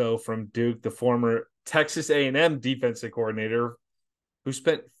Elko from Duke, the former Texas A&M defensive coordinator, who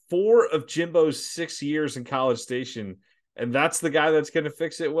spent 4 of Jimbo's 6 years in College Station. And that's the guy that's going to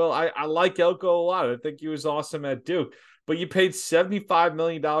fix it. Well, I like Elko a lot. I think he was awesome at Duke. But you paid $75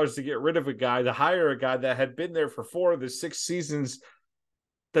 million to get rid of a guy, to hire a guy that had been there for 4 of the 6 seasons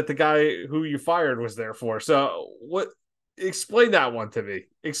that the guy who you fired was there for. So what? Explain that one to me.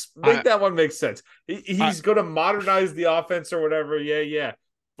 Make that one make sense. He's going to modernize the offense or whatever. Yeah.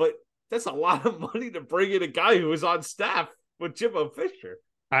 But that's a lot of money to bring in a guy who was on staff with Jimbo Fisher.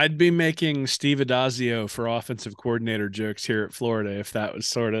 I'd be making Steve Adazio for offensive coordinator jokes here at Florida if that was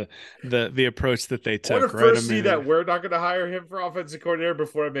sort of the approach that they took. I want to first see that we're not going to hire him for offensive coordinator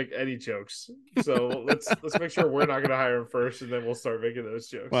before I make any jokes. So let's make sure we're not going to hire him first, and then we'll start making those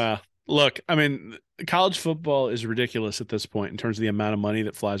jokes. Wow. Look, I mean, college football is ridiculous at this point in terms of the amount of money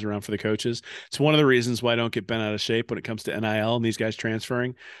that flies around for the coaches. It's one of the reasons why I don't get bent out of shape when it comes to NIL and these guys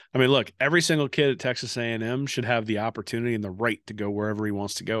transferring. I mean, look, every single kid at Texas A&M should have the opportunity and the right to go wherever he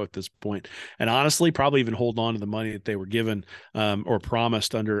wants to go at this point. And honestly, probably even hold on to the money that they were given or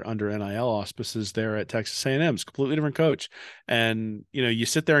promised under NIL auspices there at Texas A&M. It's a completely different coach. And, you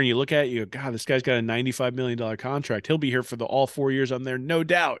sit there and you look at it, you go, God, this guy's got a $95 million contract. He'll be here for all 4 years I'm there, no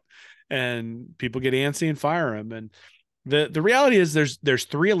doubt. And people get antsy and fire him. And the reality is there's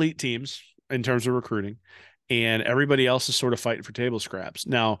 3 elite teams in terms of recruiting, and everybody else is sort of fighting for table scraps.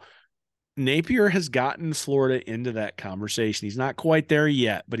 Now, Napier has gotten Florida into that conversation. He's not quite there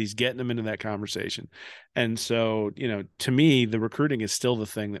yet, but he's getting them into that conversation. And so, to me, the recruiting is still the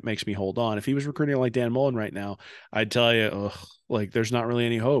thing that makes me hold on. If he was recruiting like Dan Mullen right now, I'd tell you, there's not really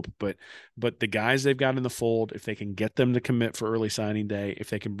any hope. But the guys they've got in the fold, if they can get them to commit for early signing day, if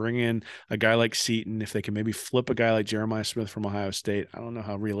they can bring in a guy like Seton, if they can maybe flip a guy like Jeremiah Smith from Ohio State, I don't know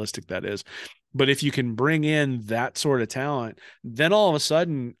how realistic that is. But if you can bring in that sort of talent, then all of a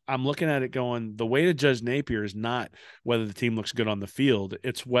sudden I'm looking at it going, the way to judge Napier is not whether the team looks good on the field.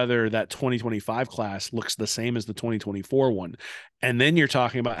 It's whether that 2025 class looks the same as the 2024 one. And then you're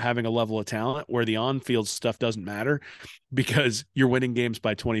talking about having a level of talent where the on-field stuff doesn't matter because you're winning games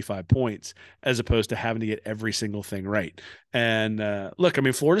by 25 points as opposed to having to get every single thing right. And look, I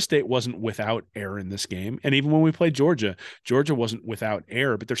mean, Florida State wasn't without air in this game. And even when we played Georgia wasn't without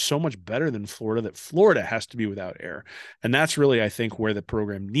air, but they're so much better than Florida that Florida has to be without air. And that's really, I think, where the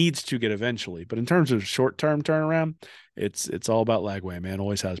program needs to get eventually. But in terms of short-term turnaround, it's all about Lagway, man.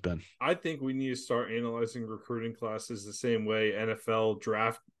 Always has been. I think we need to start analyzing recruiting classes the same way NFL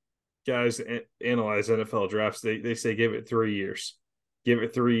draft guys analyze NFL drafts. They say give it 3 years. Give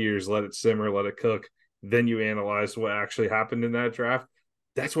it 3 years, let it simmer, let it cook. Then you analyze what actually happened in that draft.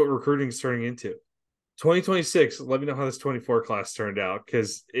 That's what recruiting is turning into. 2026, let me know how this 24 class turned out,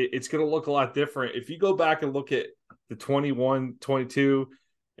 because it's going to look a lot different. If you go back and look at the 21, 22,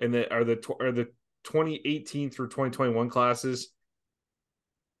 and the 2018 through 2021 classes,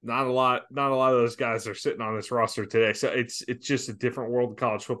 not a lot of those guys are sitting on this roster today. So it's just a different world of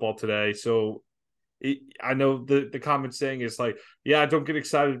college football today. So I know the common saying is like, yeah, don't get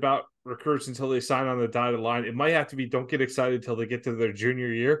excited about recruits until they sign on the dotted line. It might have to be don't get excited until they get to their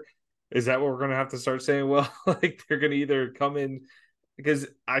junior year. Is that what we're going to have to start saying? Well, like they're going to either come in, because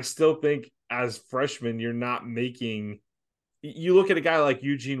I still think as freshmen, you're not making – you look at a guy like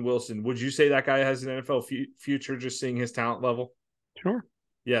Eugene Wilson. Would you say that guy has an NFL future just seeing his talent level? Sure.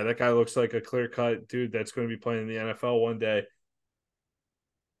 Yeah, that guy looks like a clear-cut dude that's going to be playing in the NFL one day.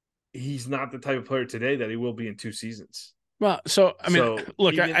 He's not the type of player today that he will be in 2 seasons. Well, so I mean, So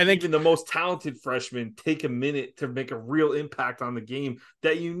look, even I think even the most talented freshmen take a minute to make a real impact on the game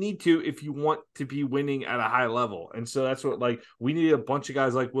that you need to if you want to be winning at a high level. And so that's what, like, we need a bunch of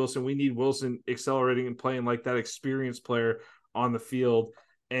guys like Wilson. We need Wilson accelerating and playing like that experienced player on the field,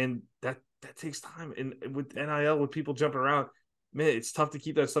 and that takes time. And with NIL, with people jumping around, man, it's tough to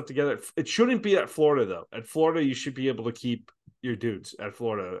keep that stuff together. It shouldn't be at Florida though. At Florida, you should be able to keep your dudes at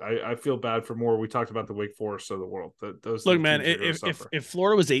Florida. I feel bad for more. We talked about the Wake Forest of the world. Those are look, the man, teams that are going to suffer. if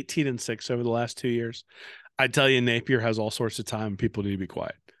Florida was 18-6 over the last 2 years, I'd tell you Napier has all sorts of time. People need to be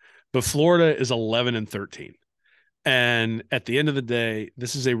quiet. But Florida is 11-13. And at the end of the day,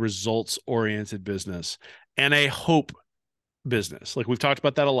 this is a results oriented business and a hope business. Like we've talked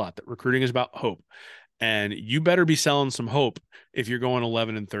about that a lot, that recruiting is about hope. And you better be selling some hope if you're going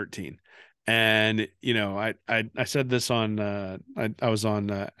 11-13. And you know, I said this on I was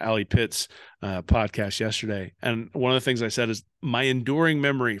on Ali Pitt's podcast yesterday, and one of the things I said is my enduring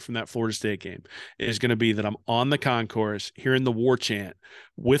memory from that Florida State game is going to be that I'm on the concourse hearing the war chant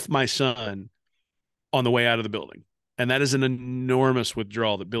with my son on the way out of the building. And that is an enormous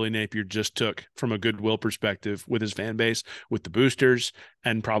withdrawal that Billy Napier just took from a goodwill perspective with his fan base, with the boosters,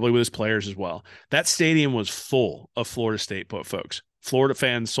 and probably with his players as well. That stadium was full of Florida State folks. Florida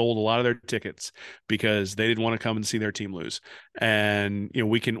fans sold a lot of their tickets because they didn't want to come and see their team lose. And you know,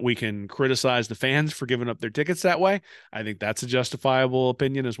 we can criticize the fans for giving up their tickets that way. I think that's a justifiable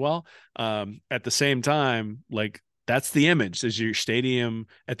opinion as well. At the same time, like that's the image, as your stadium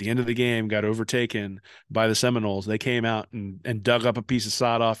at the end of the game got overtaken by the Seminoles. They came out and dug up a piece of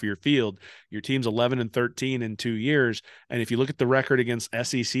sod off your field. Your team's 11-13 in 2 years. And if you look at the record against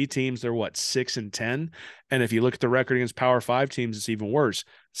SEC teams, they're what, 6-10. And if you look at the record against Power 5 teams, it's even worse.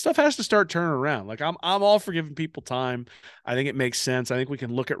 Stuff has to start turning around. Like I'm all for giving people time. I think it makes sense. I think we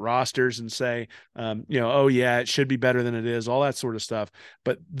can look at rosters and say, oh yeah, it should be better than it is, all that sort of stuff.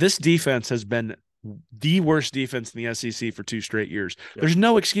 But this defense has been the worst defense in the SEC for 2 straight years. Yep. There's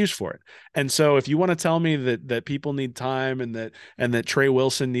no excuse for it. And so if you want to tell me that people need time and that Trey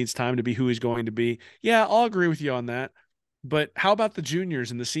Wilson needs time to be who he's going to be, yeah, I'll agree with you on that. But how about the juniors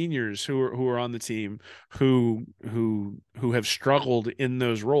and the seniors who are on the team who have struggled in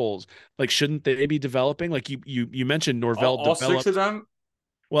those roles? Like, shouldn't they be developing? Like you mentioned Norvell All six of them.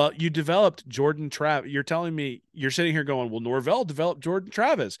 Well, you developed Jordan Travis. You're telling me you're sitting here going, well, Norvell developed Jordan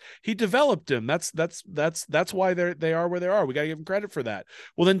Travis. He developed him. That's why they are where they are. We got to give him credit for that.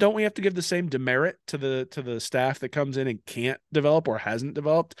 Well, then don't we have to give the same demerit to the staff that comes in and can't develop or hasn't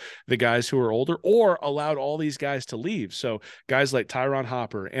developed the guys who are older or allowed all these guys to leave? So guys like Tyron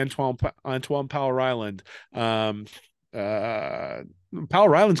Hopper, Antoine Powell Ryland, Powell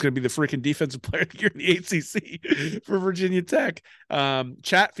Ryland's going to be the freaking defensive player of the year in the ACC for Virginia Tech.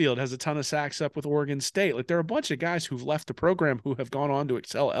 Chatfield has a ton of sacks up with Oregon State. Like there are a bunch of guys who've left the program who have gone on to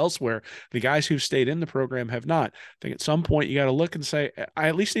excel elsewhere. The guys who've stayed in the program have not. I think at some point you got to look and say, I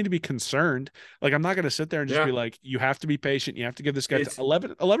at least need to be concerned. Like I'm not going to sit there and just be like, you have to be patient. You have to give this guy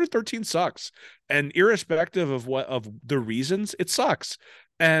 11-13 sucks. And irrespective of the reasons, it sucks.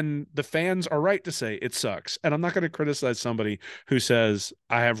 And the fans are right to say it sucks. And I'm not going to criticize somebody who says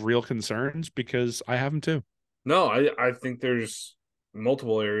I have real concerns because I have them too. No, I think there's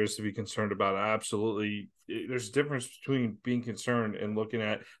multiple areas to be concerned about. Absolutely. There's a difference between being concerned and looking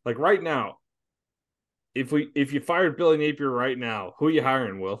at, like, right now, if you fired Billy Napier right now, who are you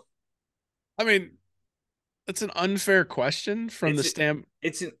hiring, Will? I mean, that's an unfair question from the stamp.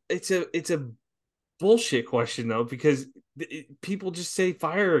 It's a bullshit question though, because people just say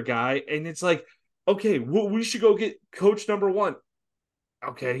fire a guy, and it's like, okay, well, we should go get coach number 1.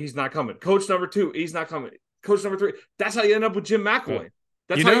 Okay, he's not coming. Coach number 2, he's not coming. Coach number 3. That's how you end up with Jim McElwain.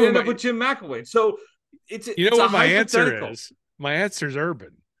 That's how you end up with Jim McElwain. So it's what my answer is. My answer is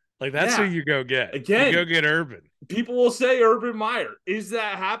Urban. Like that's who you go get. Again, you go get Urban. People will say Urban Meyer. Is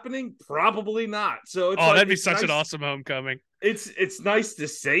that happening? Probably not. So it's that'd be such an awesome homecoming. It's nice to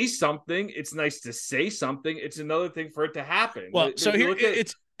say something. It's nice to say something. It's another thing for it to happen. Well, so here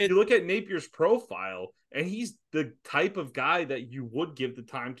you look at Napier's profile, and he's the type of guy that you would give the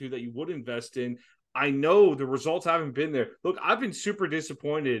time to, that you would invest in. I know the results haven't been there. Look, I've been super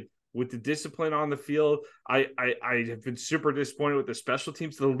disappointed with the discipline on the field. I have been super disappointed with the special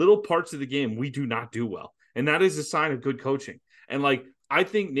teams. The little parts of the game we do not do well, and that is a sign of good coaching. And like, I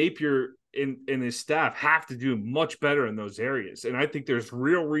think Napier and his staff have to do much better in those areas. And I think there's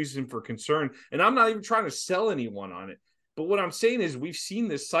real reason for concern. And I'm not even trying to sell anyone on it. But what I'm saying is we've seen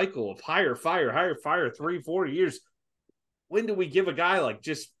this cycle of hire, fire 3-4 years. When do we give a guy like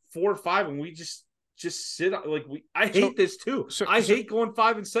just 4 or 5 and we just sit like I hate this too. I hate going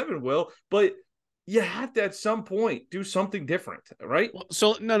 5-7, Will, but you have to at some point do something different, right? Well,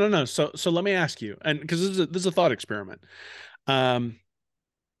 so no. So let me ask you, and because this is a thought experiment. Um,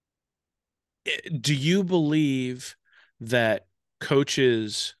 do you believe that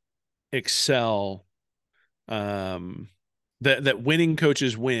coaches excel, um, that winning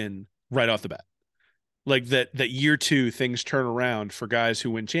coaches win right off the bat? Like that year two things turn around for guys who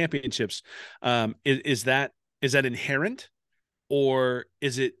win championships. Is that inherent, or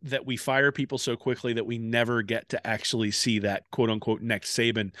is it that we fire people so quickly that we never get to actually see that quote unquote next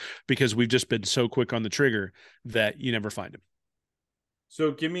Saban because we've just been so quick on the trigger that you never find him?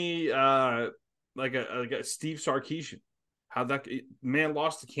 So give me like a Steve Sarkisian. How that man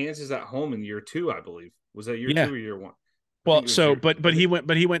lost to Kansas at home in year two, I believe. Was that year Yeah. two or year one? I think Well, it was so year. but I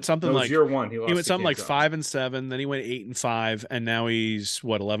think he went something no, it was like year one. He lost to Kansas at home. 5-7, then he went 8-5, and now he's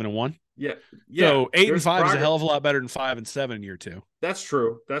what, 11-1. Yeah, yeah. So eight and There's five is a progress. hell of a lot better than 5-7 in year two. That's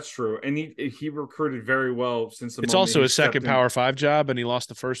true. That's true. And he recruited very well since the It's moment also he his second stepped in. Power Five job, and he lost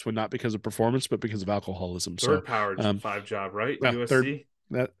the first one not because of performance, but because of alcoholism. So, Third Power um, Five job, right? third USC,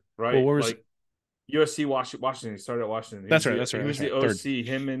 that. Well, right? where was Like USC Washington. He started at Washington. that's right, He was the third. OC.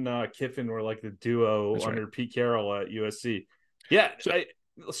 Him and Kiffin were like the duo That's right. under Pete Carroll at USC. Yeah,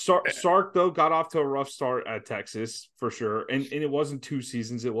 So, Sark though got off to a rough start at Texas for sure, and it wasn't 2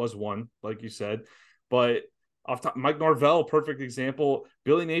 seasons, it was one, like you said. But off top, Mike Norvell, perfect example.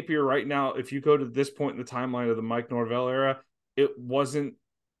 Billy Napier, right now, if you go to this point in the timeline of the Mike Norvell era, it wasn't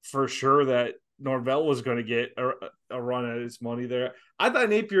for sure that Norvell was going to get a run at his money there. I thought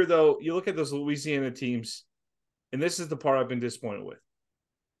Napier, though, you look at those Louisiana teams, and this is the part I've been disappointed with.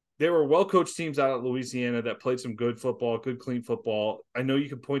 They were well-coached teams out of Louisiana that played some good football, good clean football. I know you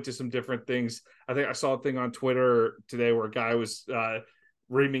can point to some different things. I think I saw a thing on Twitter today where a guy was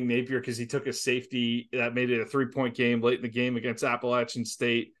reaming Napier because he took a safety that made it a 3-point game late in the game against Appalachian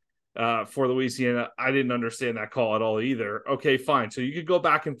State for Louisiana. I didn't understand that call at all either. Okay, fine. So you could go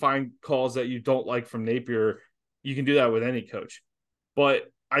back and find calls that you don't like from Napier. You can do that with any coach.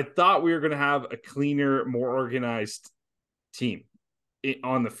 But I thought we were going to have a cleaner, more organized team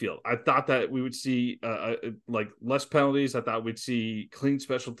on the field. I thought that we would see like less penalties. I thought we'd see clean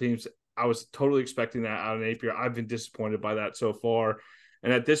special teams. I was totally expecting that out of Napier. I've been disappointed by that so far.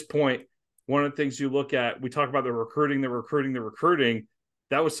 And at this point, one of the things you look at, we talk about the recruiting.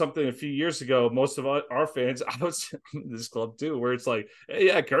 That was something a few years ago. Most of our fans, I was in this club too, where it's like, hey,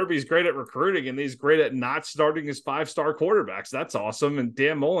 yeah, Kirby's great at recruiting and he's great at not starting his 5-star quarterbacks. That's awesome. And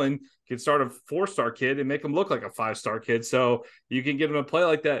Dan Mullen can start a 4-star kid and make him look like a 5-star kid. So you can give him a play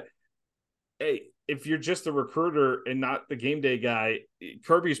like that. Hey, if you're just a recruiter and not the game day guy,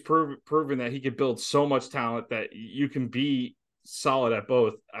 Kirby's proven that he could build so much talent that you can be solid at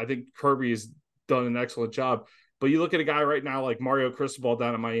both. I think Kirby has done an excellent job. But you look at a guy right now like Mario Cristobal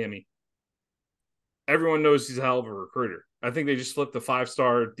down in Miami. Everyone knows he's a hell of a recruiter. I think they just flipped the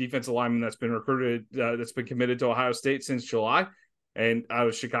 5-star defensive lineman that's been recruited, that's been committed to Ohio State since July and out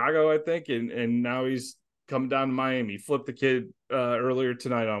of Chicago, I think. And now he's coming down to Miami. Flipped the kid earlier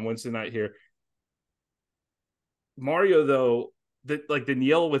tonight on Wednesday night here. Mario, though, the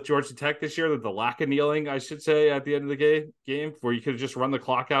kneel with Georgia Tech this year, the lack of kneeling, I should say, at the end of the game, where you could have just run the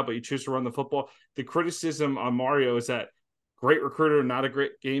clock out, but you choose to run the football. The criticism on Mario is that great recruiter, not a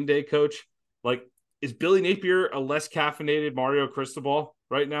great game day coach. Like, is Billy Napier a less caffeinated Mario Cristobal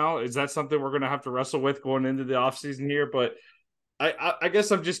right now? Is that something we're going to have to wrestle with going into the offseason here? But I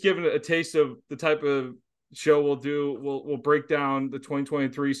guess I'm just giving a taste of the type of show we'll do. We'll break down the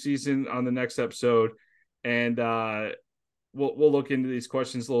 2023 season on the next episode, and we'll look into these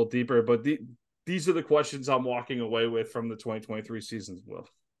questions a little deeper. But these are the questions I'm walking away with from the 2023 season as well.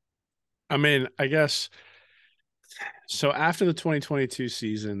 I mean, I guess so. After the 2022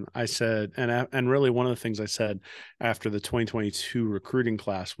 season, I said, and really one of the things I said after the 2022 recruiting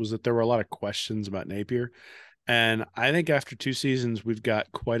class was that there were a lot of questions about Napier. And I think after 2 seasons, we've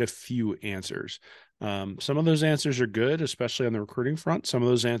got quite a few answers. Some of those answers are good, especially on the recruiting front. Some of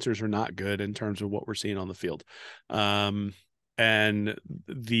those answers are not good in terms of what we're seeing on the field. And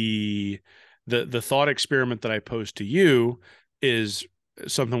the thought experiment that I posed to you is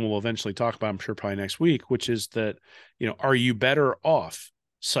something we'll eventually talk about, I'm sure probably next week, which is that, are you better off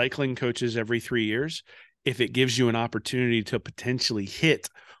cycling coaches every 3 years if it gives you an opportunity to potentially hit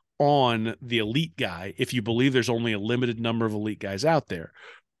on the elite guy if you believe there's only a limited number of elite guys out there?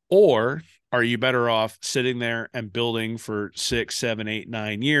 Or are you better off sitting there and building for 6, 7, 8,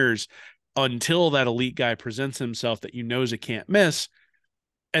 9 years until that elite guy presents himself that you knows it can't miss,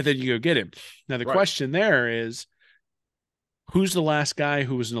 and then you go get him? Now, the question there is, who's the last guy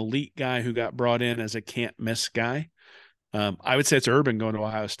who was an elite guy who got brought in as a can't miss guy? I would say it's Urban going to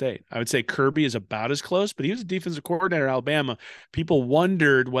Ohio State. I would say Kirby is about as close, but he was a defensive coordinator at Alabama. People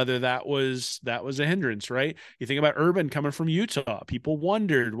wondered whether that was a hindrance, right? You think about Urban coming from Utah. People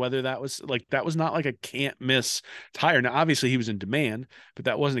wondered whether that was not like a can't miss hire. Now, obviously, he was in demand, but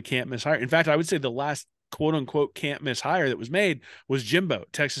that wasn't a can't miss hire. In fact, I would say the last quote unquote can't miss hire that was made was Jimbo,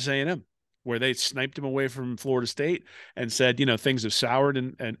 Texas A&M, where they sniped him away from Florida State and said, things have soured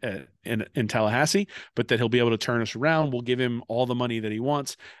in Tallahassee, but that he'll be able to turn us around. We'll give him all the money that he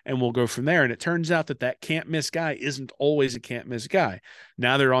wants, and we'll go from there. And it turns out that can't miss guy isn't always a can't miss guy.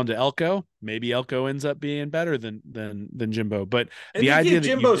 Now they're on to Elko. Maybe Elko ends up being better than Jimbo. But And the they idea gave that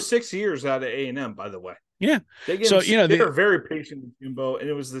Jimbo 6 years out of A&M, by the way. yeah. They gave So, him, they're very patient with Jimbo, and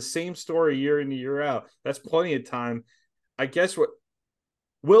it was the same story year in and year out. That's plenty of time. I guess what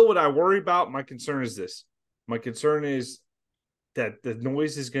I worry about? My concern is this. My concern is that the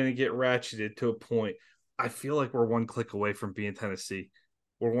noise is going to get ratcheted to a point. I feel like we're one click away from being Tennessee.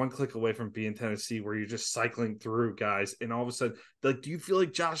 We're one click away from being Tennessee, where you're just cycling through guys, and all of a sudden, like, do you feel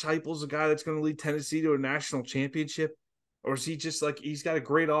like Josh Heupel's a guy that's going to lead Tennessee to a national championship? Or is he just like, he's got a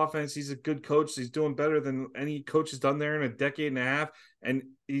great offense, he's a good coach, he's doing better than any coach has done there in a decade and a half, and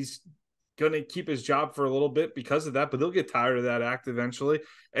he's going to keep his job for a little bit because of that, but they'll get tired of that act eventually.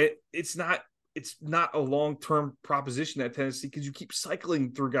 It's not a long-term proposition at Tennessee, because you keep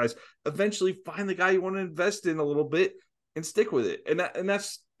cycling through guys. Eventually find the guy you want to invest in a little bit and stick with it. And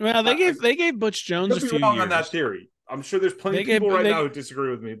that's, well, they gave Butch Jones a could be few wrong years on that theory. I'm sure there's plenty they of gave people right they now who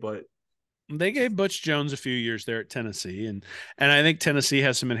disagree with me, but They gave Butch Jones a few years there at Tennessee, and I think Tennessee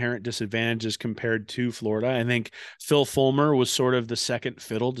has some inherent disadvantages compared to Florida. I think Phil Fulmer was sort of the second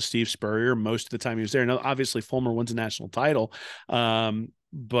fiddle to Steve Spurrier most of the time he was there. Now, obviously, Fulmer wins a national title,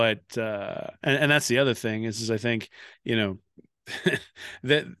 but and that's the other thing is I think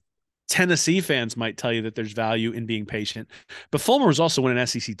that Tennessee fans might tell you that there's value in being patient, but Fulmer was also winning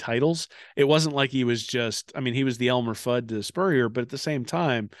SEC titles. It wasn't like he was just, I mean, he was the Elmer Fudd to Spurrier, but at the same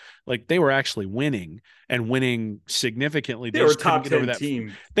time, like they were actually winning and winning significantly. they They were a just couldn't top get over 10 that.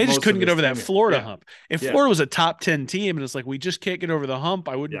 team They just most of couldn't get his over that tenure. Florida Yeah. hump. If Yeah. Florida was a top 10 team and it's like, we just can't get over the hump,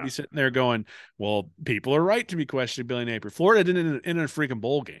 I wouldn't Yeah. be sitting there going, well, people are right to be questioning Billy Napier. Florida didn't in a freaking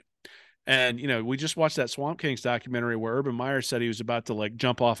bowl game. And we just watched that Swamp Kings documentary where Urban Meyer said he was about to like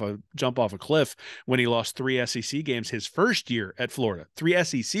jump off a cliff when he lost 3 SEC games his first year at Florida. 3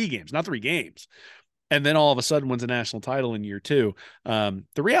 SEC games, not 3 games. And then all of a sudden wins a national title in year 2. The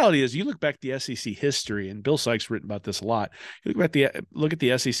reality is, you look back at the SEC history, and Bill Sykes written about this a lot. You look at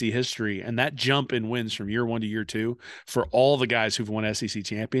the SEC history, and that jump in wins from year 1 to year 2 for all the guys who've won SEC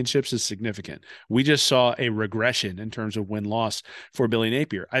championships is significant. We just saw a regression in terms of win-loss for Billy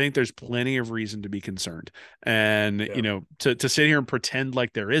Napier. I think there's plenty of reason to be concerned, and to sit here and pretend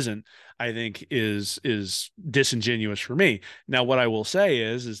like there isn't, I think is disingenuous for me. Now, what I will say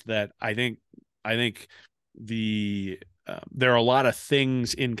is that I think there are a lot of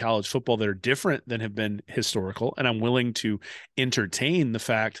things in college football that are different than have been historical, and I'm willing to entertain the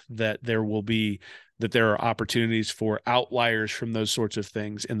fact that there are opportunities for outliers from those sorts of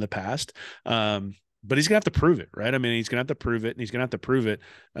things in the past. But he's gonna have to prove it, right? I mean, he's gonna have to prove it, and he's gonna have to prove it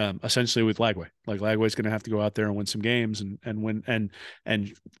essentially with Lagway. Like Lagway's gonna have to go out there and win some games and win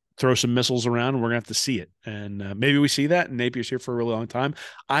and throw some missiles around, and we're gonna have to see it. And maybe we see that, and Napier's here for a really long time.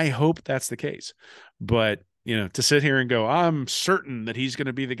 I hope that's the case. But to sit here and go, I'm certain that he's going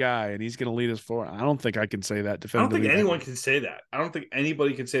to be the guy and he's going to lead us forward, I don't think I can say that definitively. I don't think anyone can say that. I don't think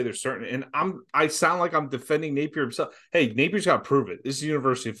anybody can say they're certain. And I sound like I'm defending Napier himself. Hey, Napier's got to prove it. This is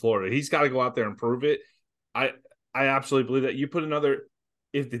University of Florida. He's got to go out there and prove it. I absolutely believe that. You put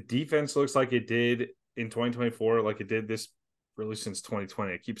if the defense looks like it did in 2024, like it did this really since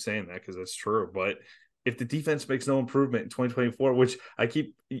 2020. I keep saying that because that's true. But if the defense makes no improvement in 2024, which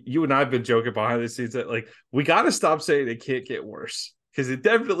you and I have been joking behind the scenes that like we got to stop saying it can't get worse, because it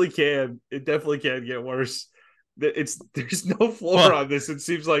definitely can. It definitely can get worse. There's no floor on this. It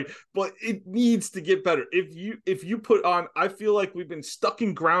seems like, but it needs to get better. If you put on, I feel like we've been stuck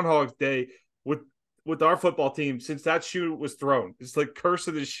in Groundhog Day with our football team since that shoe was thrown. It's like curse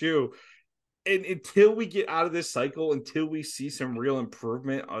of the shoe. And until we get out of this cycle, until we see some real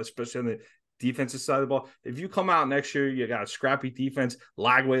improvement, especially on the defensive side of the ball, if you come out next year, you got a scrappy defense.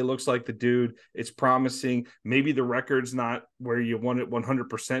 Lagway looks like the dude. It's promising. Maybe the record's not where you want it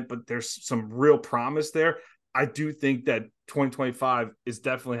 100%, but there's some real promise there. I do think that 2025 is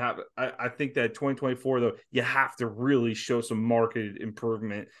definitely happening. I think that 2024, though, you have to really show some market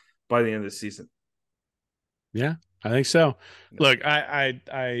improvement by the end of the season. Yeah, I think so. Look, we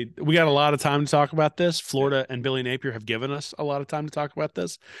got a lot of time to talk about this. Florida and Billy Napier have given us a lot of time to talk about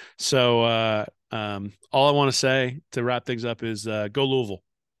this. So All I want to say to wrap things up is go Louisville.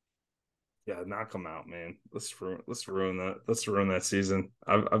 Yeah, knock them out, man. Let's ruin that. Let's ruin that season.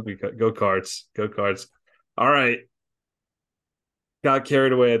 I'll be go Cards, go Cards. All right, got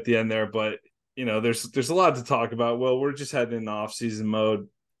carried away at the end there, but there's a lot to talk about. Well, we're just heading in off season mode.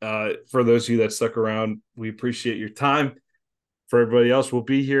 For those of you that stuck around, we appreciate your time. For everybody else, we'll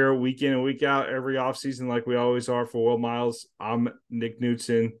be here week in and week out every off season like we always are for Will Miles. I'm Nick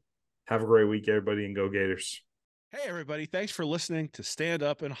Knutson. Have a great week, everybody, and go Gators. Hey, everybody. Thanks for listening to Stand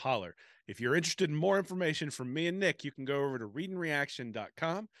Up and Holler. If you're interested in more information from me and Nick, you can go over to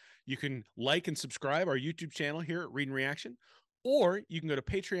readandreaction.com. You can like and subscribe our YouTube channel here at Read and Reaction, or you can go to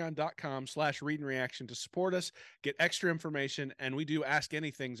patreon.com/readandreaction to support us, get extra information, and we do Ask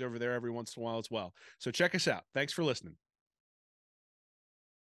Anythings over there every once in a while as well. So check us out. Thanks for listening.